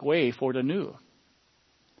to make way for the new.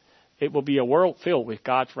 It will be a world filled with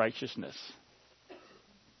God's righteousness.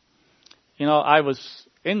 You know, I was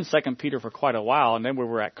in 2 Peter for quite a while, and then we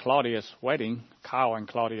were at Claudia's wedding, Kyle and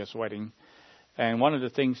Claudia's wedding. And one of the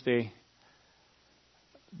things they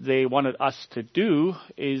wanted us to do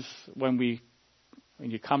is when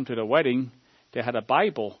you come to the wedding, they had a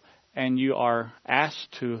Bible, and you are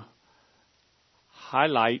asked to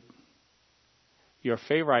highlight your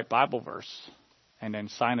favorite Bible verse and then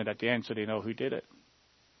sign it at the end so they know who did it.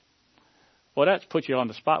 Well, that puts you on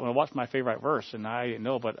the spot. Well, what's my favorite verse? And I didn't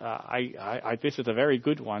know, but this is a very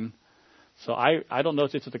good one. So I don't know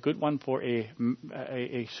if this is a good one for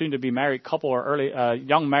a soon-to-be married couple or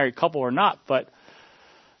young married couple or not. But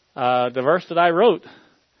the verse that I wrote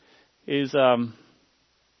is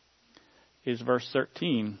verse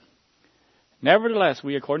 13. Nevertheless,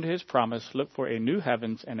 we, according to His promise, look for a new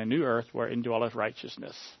heavens and a new earth wherein dwelleth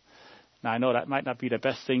righteousness. Now, I know that might not be the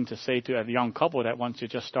best thing to say to a young couple that wants to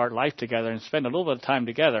just start life together and spend a little bit of time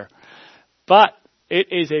together. But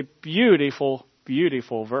it is a beautiful,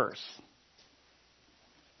 beautiful verse.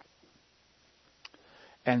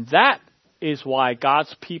 And that is why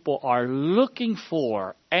God's people are looking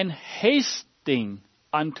for and hasting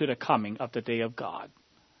unto the coming of the day of God.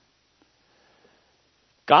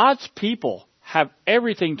 God's people have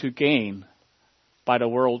everything to gain by the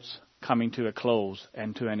world's coming to a close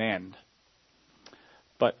and to an end.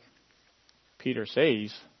 But Peter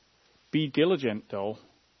says, be diligent though.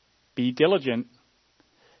 Be diligent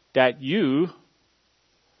that you,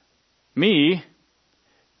 me,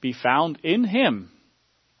 be found in Him,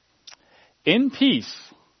 in peace,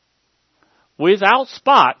 without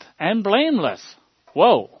spot and blameless.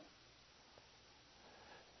 Whoa.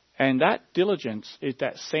 And that diligence is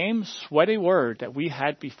that same sweaty word that we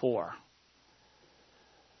had before.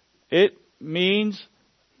 It means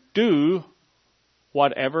do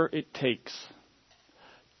whatever it takes.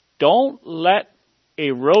 Don't let a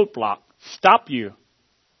roadblock stop you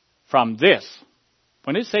from this.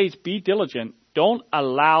 When it says be diligent, don't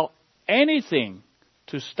allow anything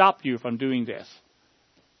to stop you from doing this.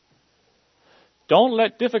 Don't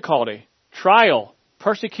let difficulty, trial,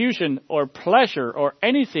 persecution, or pleasure, or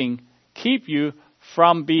anything keep you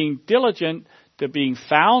from being diligent to being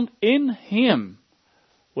found in Him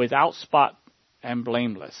without spot and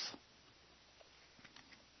blameless.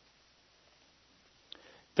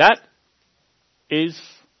 That is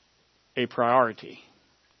a priority.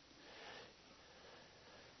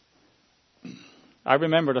 I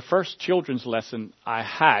remember the first children's lesson I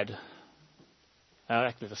had,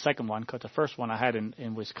 actually the second one, because the first one I had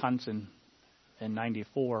in Wisconsin in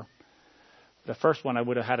 94. The first one I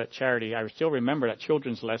would have had at Charity. I still remember that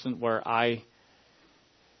children's lesson where I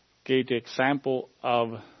gave the example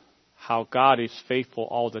of how God is faithful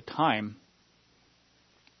all the time.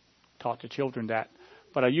 taught the children that.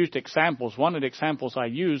 But I used examples. One of the examples I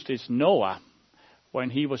used is Noah. When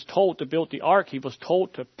he was told to build the ark, he was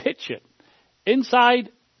told to pitch it inside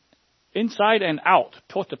and out,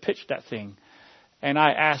 told to pitch that thing. And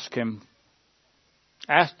I asked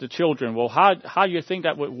the children, well, how do you think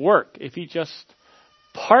that would work if he just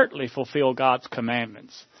partly fulfilled God's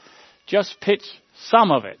commandments? Just pitch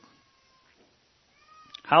some of it.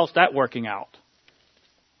 How's that working out?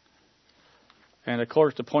 And of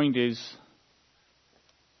course, the point is,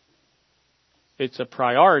 it's a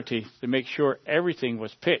priority to make sure everything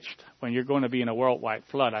was pitched when you're going to be in a worldwide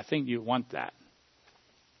flood. I think you want that.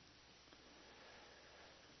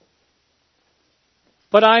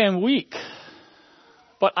 But I am weak.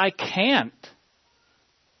 But I can't.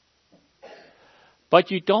 But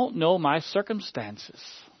you don't know my circumstances.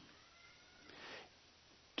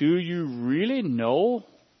 Do you really know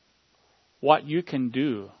what you can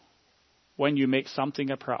do when you make something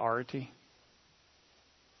a priority?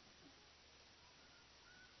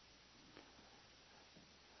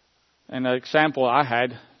 And an example I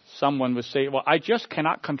had, someone would say, well, I just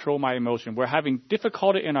cannot control my emotion. We're having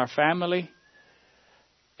difficulty in our family.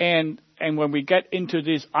 And when we get into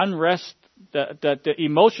this unrest, the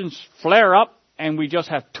emotions flare up and we just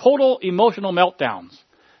have total emotional meltdowns.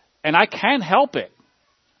 And I can't help it.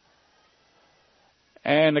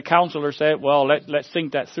 And the counselor said, well, let's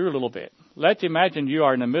think that through a little bit. Let's imagine you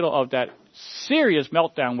are in the middle of that serious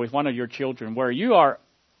meltdown with one of your children where you are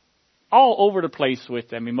all over the place with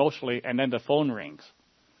them emotionally, and then the phone rings.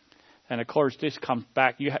 And of course, this comes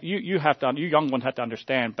back. You young ones have to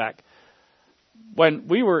understand back when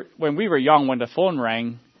we were young. When the phone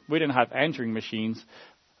rang, we didn't have answering machines.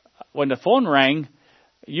 When the phone rang,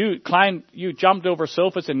 you jumped over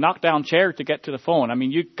sofas and knocked down chairs to get to the phone. I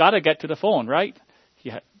mean, you got to get to the phone, right?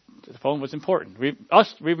 The phone was important. We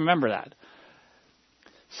remember that.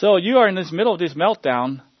 So you are in this middle of this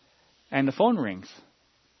meltdown, and the phone rings.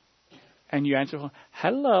 And you answer,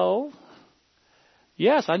 hello.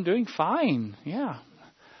 Yes, I'm doing fine. Yeah.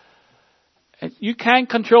 You can't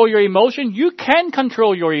control your emotion. You can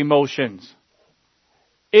control your emotions.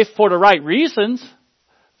 If for the right reasons,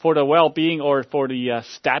 for the well-being or for the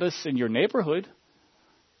status in your neighborhood,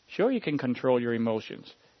 sure you can control your emotions.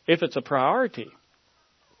 If it's a priority.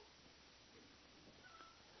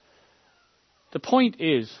 The point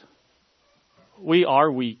is, we are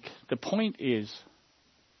weak. The point is,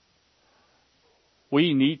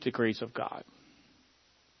 we need the grace of God.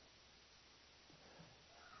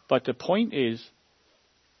 But the point is,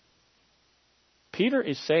 Peter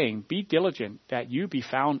is saying, be diligent that you be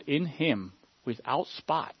found in him without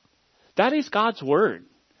spot. That is God's word.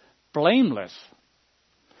 Blameless.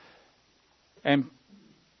 And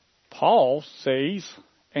Paul says,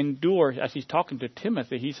 endure, as he's talking to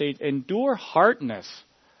Timothy, he says, endure hardness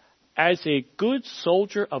as a good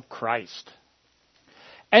soldier of Christ.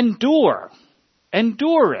 Endure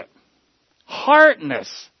it.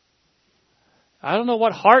 Hardness. I don't know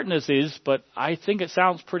what hardness is, but I think it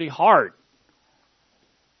sounds pretty hard.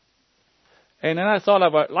 And then I thought I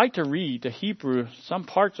would like to read some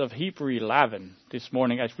parts of Hebrew 11 this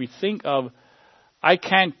morning as we think of, I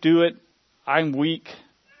can't do it, I'm weak,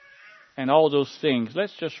 and all those things.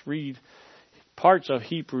 Let's just read parts of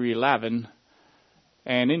Hebrew 11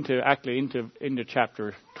 and into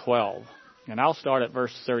chapter 12. And I'll start at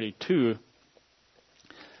verse 32.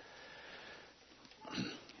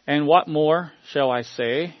 And what more shall I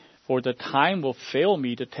say? For the time will fail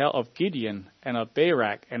me to tell of Gideon, and of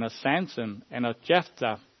Barak, and of Samson, and of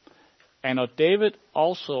Jephthah, and of David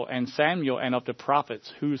also, and Samuel, and of the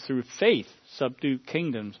prophets, who through faith subdued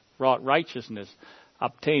kingdoms, wrought righteousness,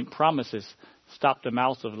 obtained promises, stopped the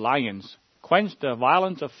mouths of lions, quenched the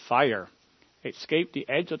violence of fire, escaped the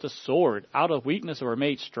edge of the sword, out of weakness were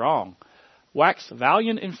made strong, waxed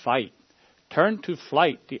valiant in fight, turned to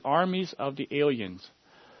flight the armies of the aliens.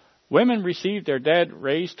 Women received their dead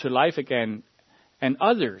raised to life again, and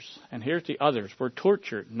others, and here's the others, were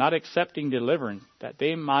tortured, not accepting deliverance, that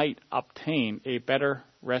they might obtain a better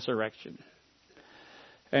resurrection.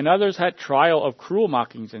 And others had trial of cruel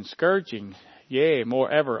mockings and scourgings, yea,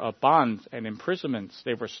 moreover, of bonds and imprisonments.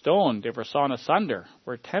 They were stoned, they were sawn asunder,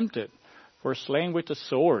 were tempted, were slain with the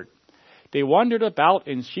sword. They wandered about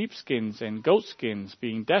in sheepskins and goatskins,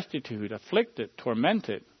 being destitute, afflicted,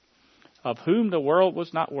 tormented, of whom the world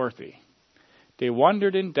was not worthy. They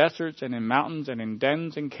wandered in deserts and in mountains and in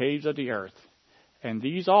dens and caves of the earth. And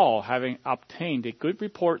these all, having obtained a good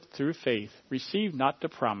report through faith, received not the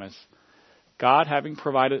promise, God having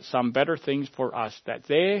provided some better things for us, that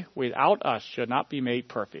they without us should not be made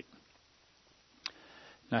perfect.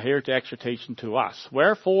 Now here's the exhortation to us.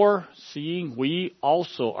 Wherefore, seeing we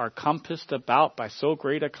also are compassed about by so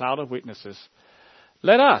great a cloud of witnesses,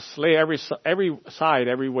 let us lay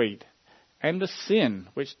every weight, and the sin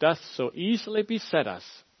which doth so easily beset us,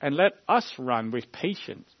 and let us run with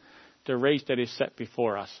patience the race that is set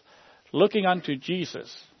before us, looking unto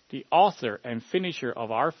Jesus, the author and finisher of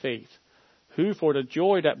our faith, who for the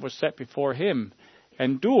joy that was set before him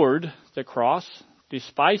endured the cross,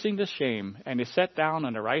 despising the shame, and is set down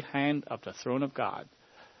on the right hand of the throne of God.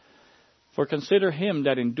 For consider him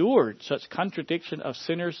that endured such contradiction of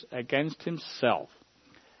sinners against himself,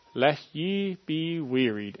 lest ye be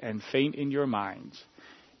wearied and faint in your minds.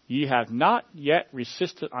 Ye have not yet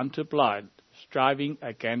resisted unto blood, striving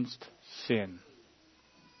against sin.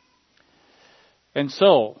 And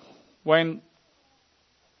so, when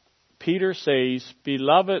Peter says,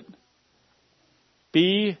 Beloved,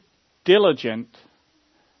 be diligent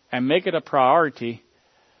and make it a priority,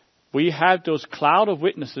 we have those cloud of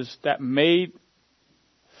witnesses that made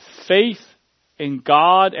faith in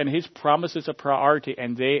God and His promises a priority,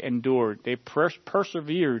 and they endured. They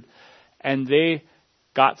persevered, and they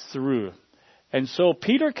got through. And so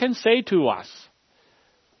Peter can say to us,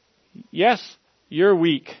 yes, you're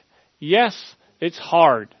weak. Yes, it's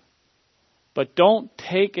hard. But don't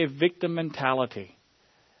take a victim mentality.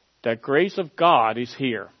 The grace of God is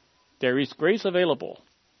here. There is grace available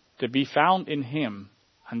to be found in Him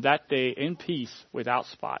on that day in peace, without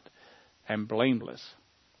spot, and blameless.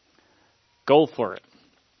 Go for it.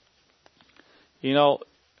 You know,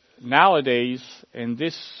 nowadays, in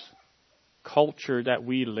this culture that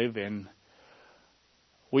we live in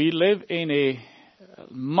a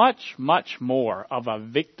much, much more of a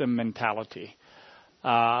victim mentality.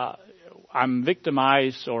 I'm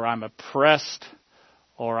victimized, or I'm oppressed,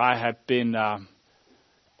 or I have been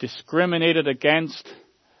discriminated against.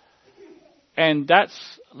 And that's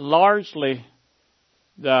largely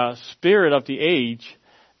the spirit of the age.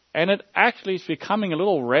 And it actually is becoming a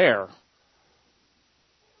little rare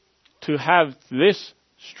to have this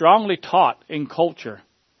strongly taught in culture,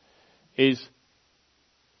 is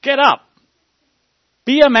get up,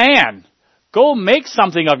 be a man, go make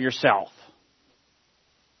something of yourself.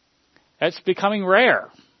 That's becoming rare.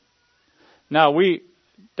 Now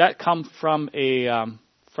that comes from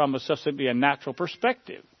simply a natural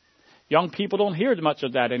perspective. Young people don't hear much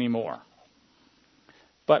of that anymore.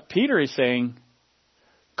 But Peter is saying,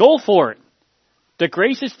 go for it. The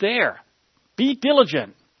grace is there. Be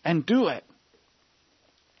diligent and do it.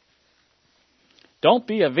 Don't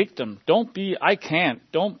be a victim. Don't be, I can't.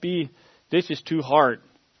 Don't be, this is too hard.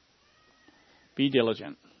 Be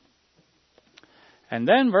diligent. And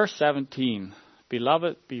then verse 17,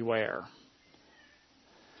 Beloved, beware.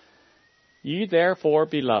 Ye therefore,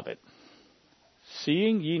 beloved,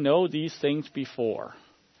 seeing ye know these things before,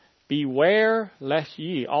 beware lest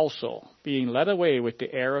ye also, being led away with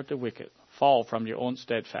the error of the wicked, fall from your own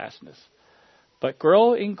steadfastness. But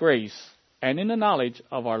grow in grace and in the knowledge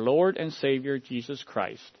of our Lord and Savior Jesus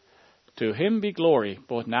Christ. To Him be glory,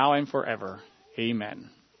 both now and forever. Amen.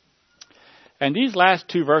 And these last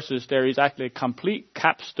two verses, there is actually a complete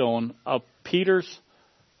capstone of Peter's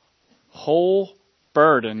whole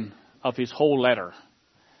burden of his whole letter.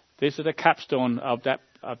 This is the capstone of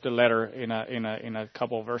the letter in a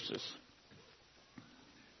couple of verses.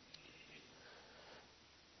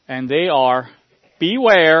 And they are,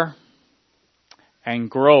 beware and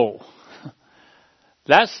grow.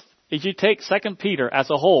 That's, if you take 2 Peter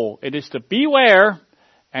as a whole, it is to beware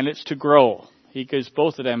and it's to grow. He gives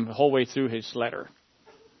both of them the whole way through his letter.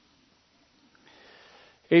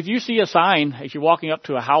 If you see a sign, if you're walking up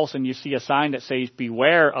to a house and you see a sign that says,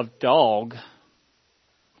 beware of dog,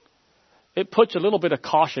 it puts a little bit of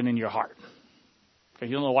caution in your heart, because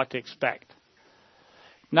you don't know what to expect.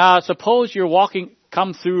 Now, suppose you're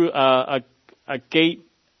come through a gate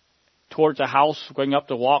towards a house, going up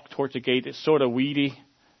the walk towards the gate. It's sort of weedy,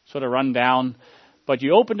 sort of run down. But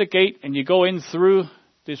you open the gate and you go in through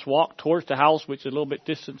this walk towards the house, which is a little bit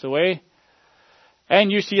distance away.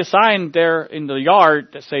 And you see a sign there in the yard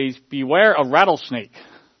that says, beware of rattlesnake.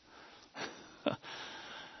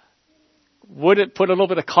 Would it put a little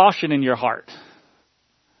bit of caution in your heart?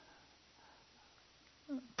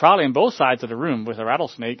 Probably on both sides of the room with a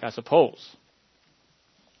rattlesnake, I suppose.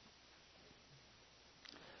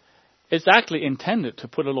 It's actually intended to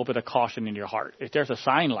put a little bit of caution in your heart if there's a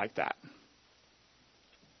sign like that.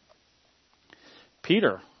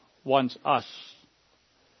 Peter wants us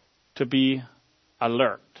to be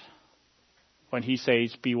alert when he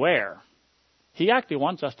says beware. He actually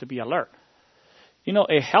wants us to be alert. You know,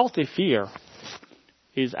 a healthy fear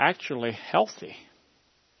is actually healthy.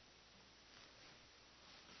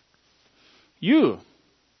 you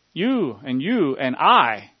and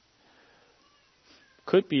I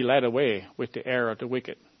could be led away with the error of the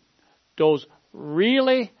wicked. Those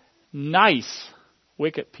really nice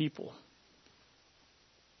wicked people.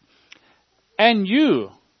 And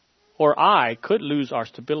you or I could lose our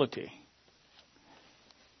stability.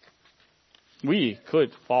 We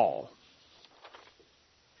could fall.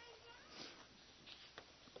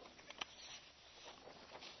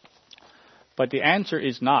 But the answer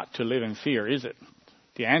is not to live in fear, is it?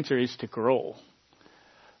 The answer is to grow.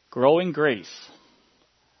 Grow in grace.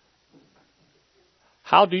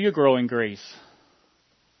 How do you grow in grace?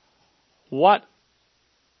 What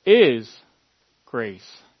is grace?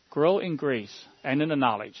 Grow in grace and in the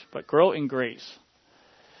knowledge, but grow in grace.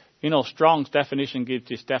 You know, Strong's definition gives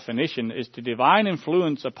this definition is the divine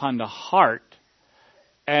influence upon the heart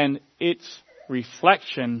and its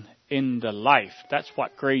reflection in the life. That's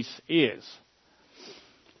what grace is.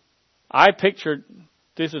 I pictured,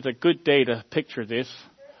 this is a good day to picture this.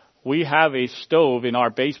 We have a stove in our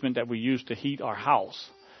basement that we use to heat our house.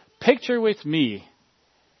 Picture with me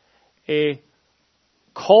a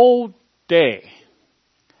cold day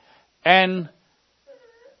and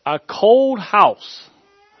a cold house.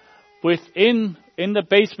 In the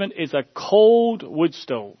basement is a cold wood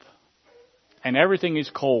stove. And everything is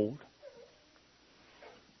cold.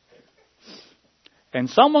 And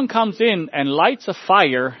someone comes in and lights a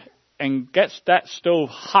fire and gets that stove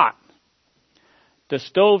hot. The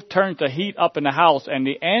stove turns the heat up in the house, and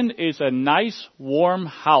the end is a nice warm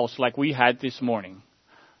house like we had this morning.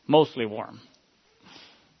 Mostly warm.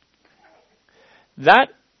 That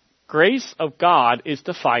grace of God is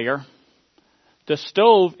the fire. The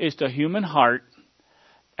stove is the human heart.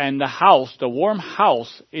 And the house, the warm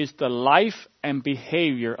house, is the life and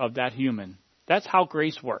behavior of that human. That's how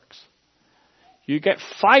grace works. You get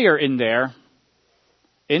fire in there,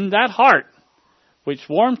 in that heart, which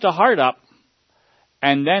warms the heart up,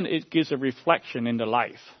 and then it gives a reflection in the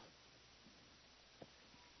life.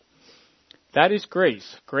 That is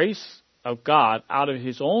grace. Grace of God out of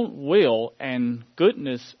His own will and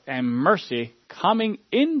goodness and mercy coming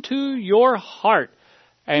into your heart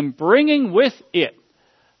and bringing with it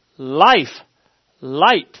life,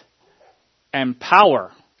 light, and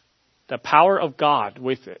power. The power of God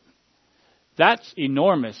with it. That's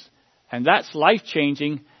enormous. And that's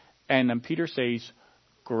life-changing. And then Peter says,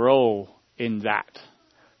 grow in that.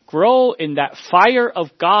 Grow in that fire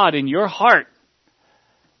of God in your heart.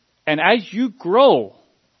 And as you grow,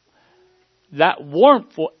 that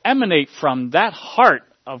warmth will emanate from that heart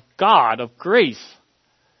of God, of grace.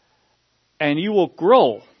 And you will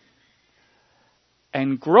grow.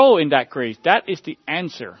 And grow in that grace. That is the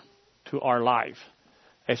answer to our life.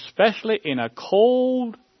 Especially in a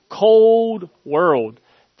cold, cold world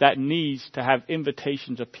that needs to have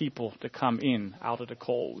invitations of people to come in out of the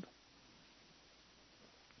cold.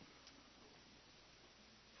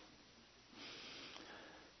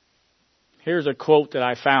 Here's a quote that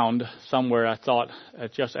I found somewhere I thought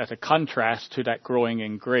just as a contrast to that growing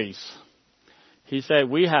in grace. He said,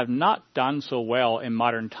 we have not done so well in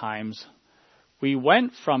modern times. We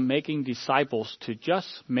went from making disciples to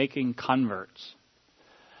just making converts.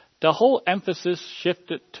 The whole emphasis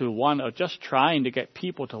shifted to one of just trying to get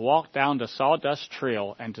people to walk down the sawdust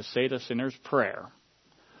trail and to say the sinner's prayer.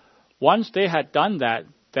 Once they had done that,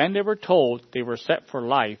 then they were told they were set for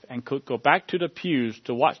life and could go back to the pews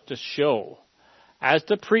to watch the show as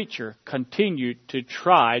the preacher continued to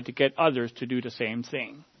try to get others to do the same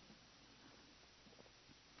thing.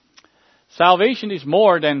 Salvation is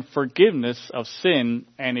more than forgiveness of sin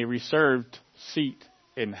and a reserved seat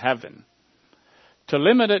in heaven. To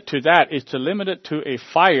limit it to that is to limit it to a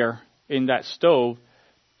fire in that stove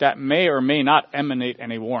that may or may not emanate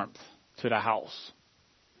any warmth to the house.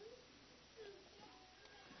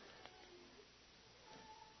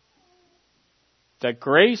 The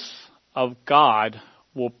grace of God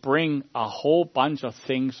will bring a whole bunch of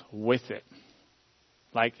things with it.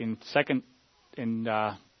 Like in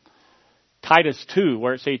Titus 2,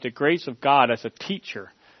 where it says the grace of God as a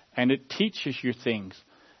teacher, and it teaches you things.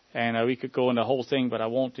 And we could go into the whole thing, but I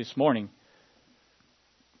won't this morning.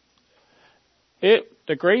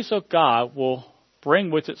 The grace of God will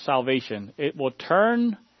bring with it salvation. It will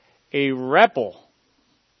turn a rebel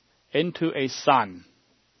into a son.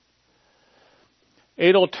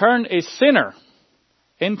 It'll turn a sinner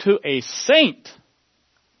into a saint.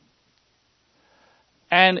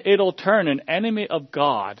 And it'll turn an enemy of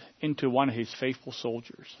God into one of His faithful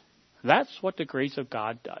soldiers. That's what the grace of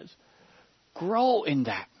God does. Grow in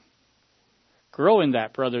that. Grow in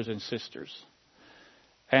that, brothers and sisters.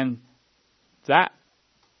 And that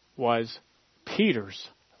was Peter's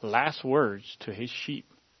last words to his sheep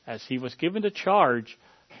as he was given the charge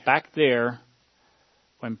back there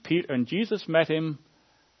when Jesus met him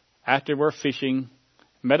after we're fishing,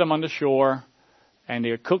 met him on the shore, and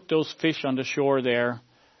they cooked those fish on the shore there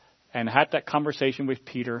and had that conversation with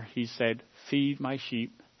Peter. He said, "Feed my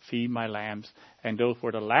sheep, feed my lambs." And those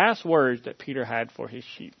were the last words that Peter had for his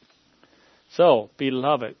sheep. So,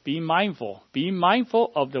 beloved, be mindful. Be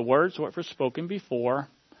mindful of the words that were spoken before.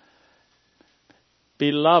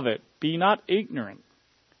 Beloved, be not ignorant.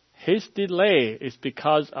 His delay is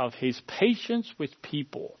because of his patience with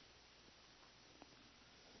people.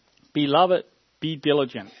 Beloved, be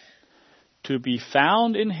diligent to be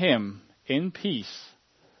found in him in peace,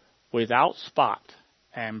 without spot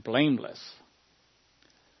and blameless.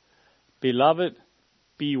 Beloved,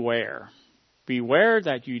 beware. Beware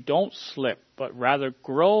that you don't slip, but rather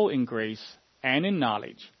grow in grace and in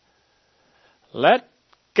knowledge.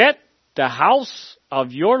 Get the house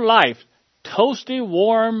of your life toasty,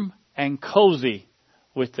 warm, and cozy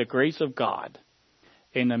with the grace of God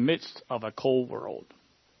in the midst of a cold world.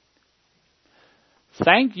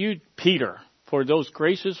 Thank you, Peter, for those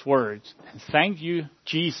gracious words. And thank you,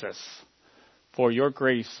 Jesus, for your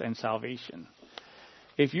grace and salvation.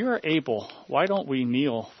 If you are able, why don't we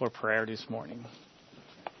kneel for prayer this morning?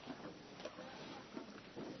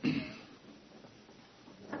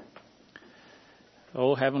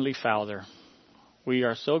 Oh, Heavenly Father, we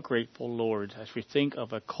are so grateful, Lord, as we think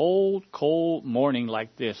of a cold, cold morning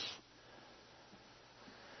like this.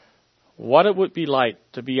 What it would be like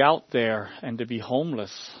to be out there and to be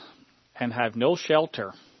homeless and have no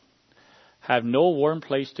shelter, have no warm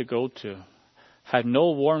place to go to, have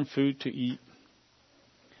no warm food to eat,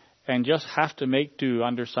 and just have to make do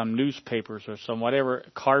under some newspapers or some whatever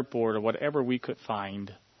cardboard or whatever we could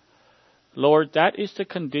find. Lord, that is the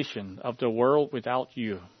condition of the world without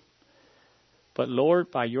you. But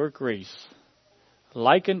Lord, by your grace,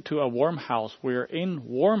 likened to a warm house, we are in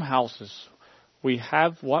warm houses. We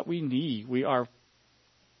have what we need. We are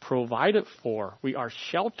provided for. We are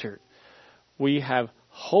sheltered. We have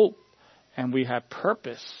hope and we have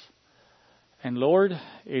purpose. And Lord,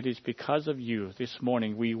 it is because of you this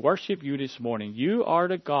morning. We worship you this morning. You are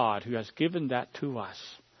the God who has given that to us.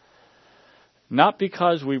 Not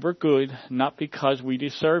because we were good, not because we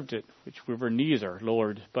deserved it, which we were neither,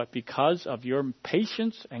 Lord, but because of your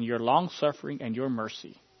patience and your long-suffering and your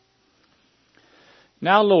mercy.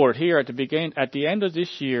 Now, Lord, here at the end of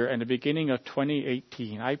this year and the beginning of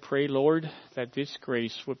 2018, I pray, Lord, that this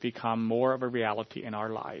grace would become more of a reality in our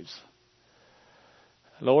lives.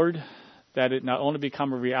 Lord, that it not only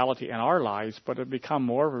become a reality in our lives, but it become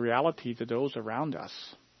more of a reality to those around us.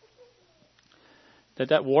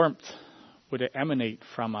 That warmth would emanate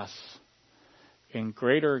from us in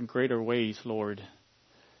greater and greater ways, Lord,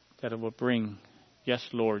 that it will bring, yes,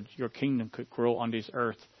 Lord, your kingdom could grow on this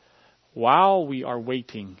earth while we are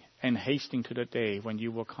waiting and hastening to the day when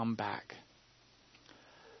you will come back.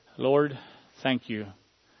 Lord, thank you.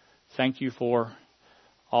 Thank you for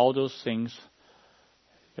all those things.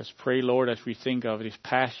 Just pray, Lord, as we think of this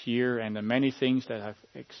past year and the many things that have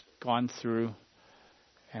gone through.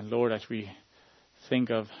 And Lord, as we think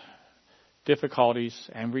of difficulties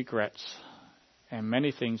and regrets and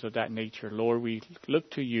many things of that nature, Lord, we look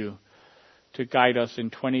to you to guide us in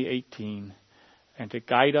 2018 and to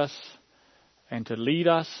guide us and to lead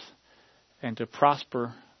us and to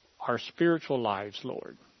prosper our spiritual lives,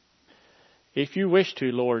 Lord. If you wish to,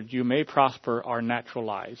 Lord, you may prosper our natural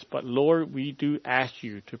lives. But, Lord, we do ask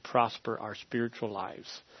you to prosper our spiritual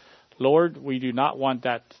lives. Lord, we do not want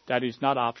that. That is not optional.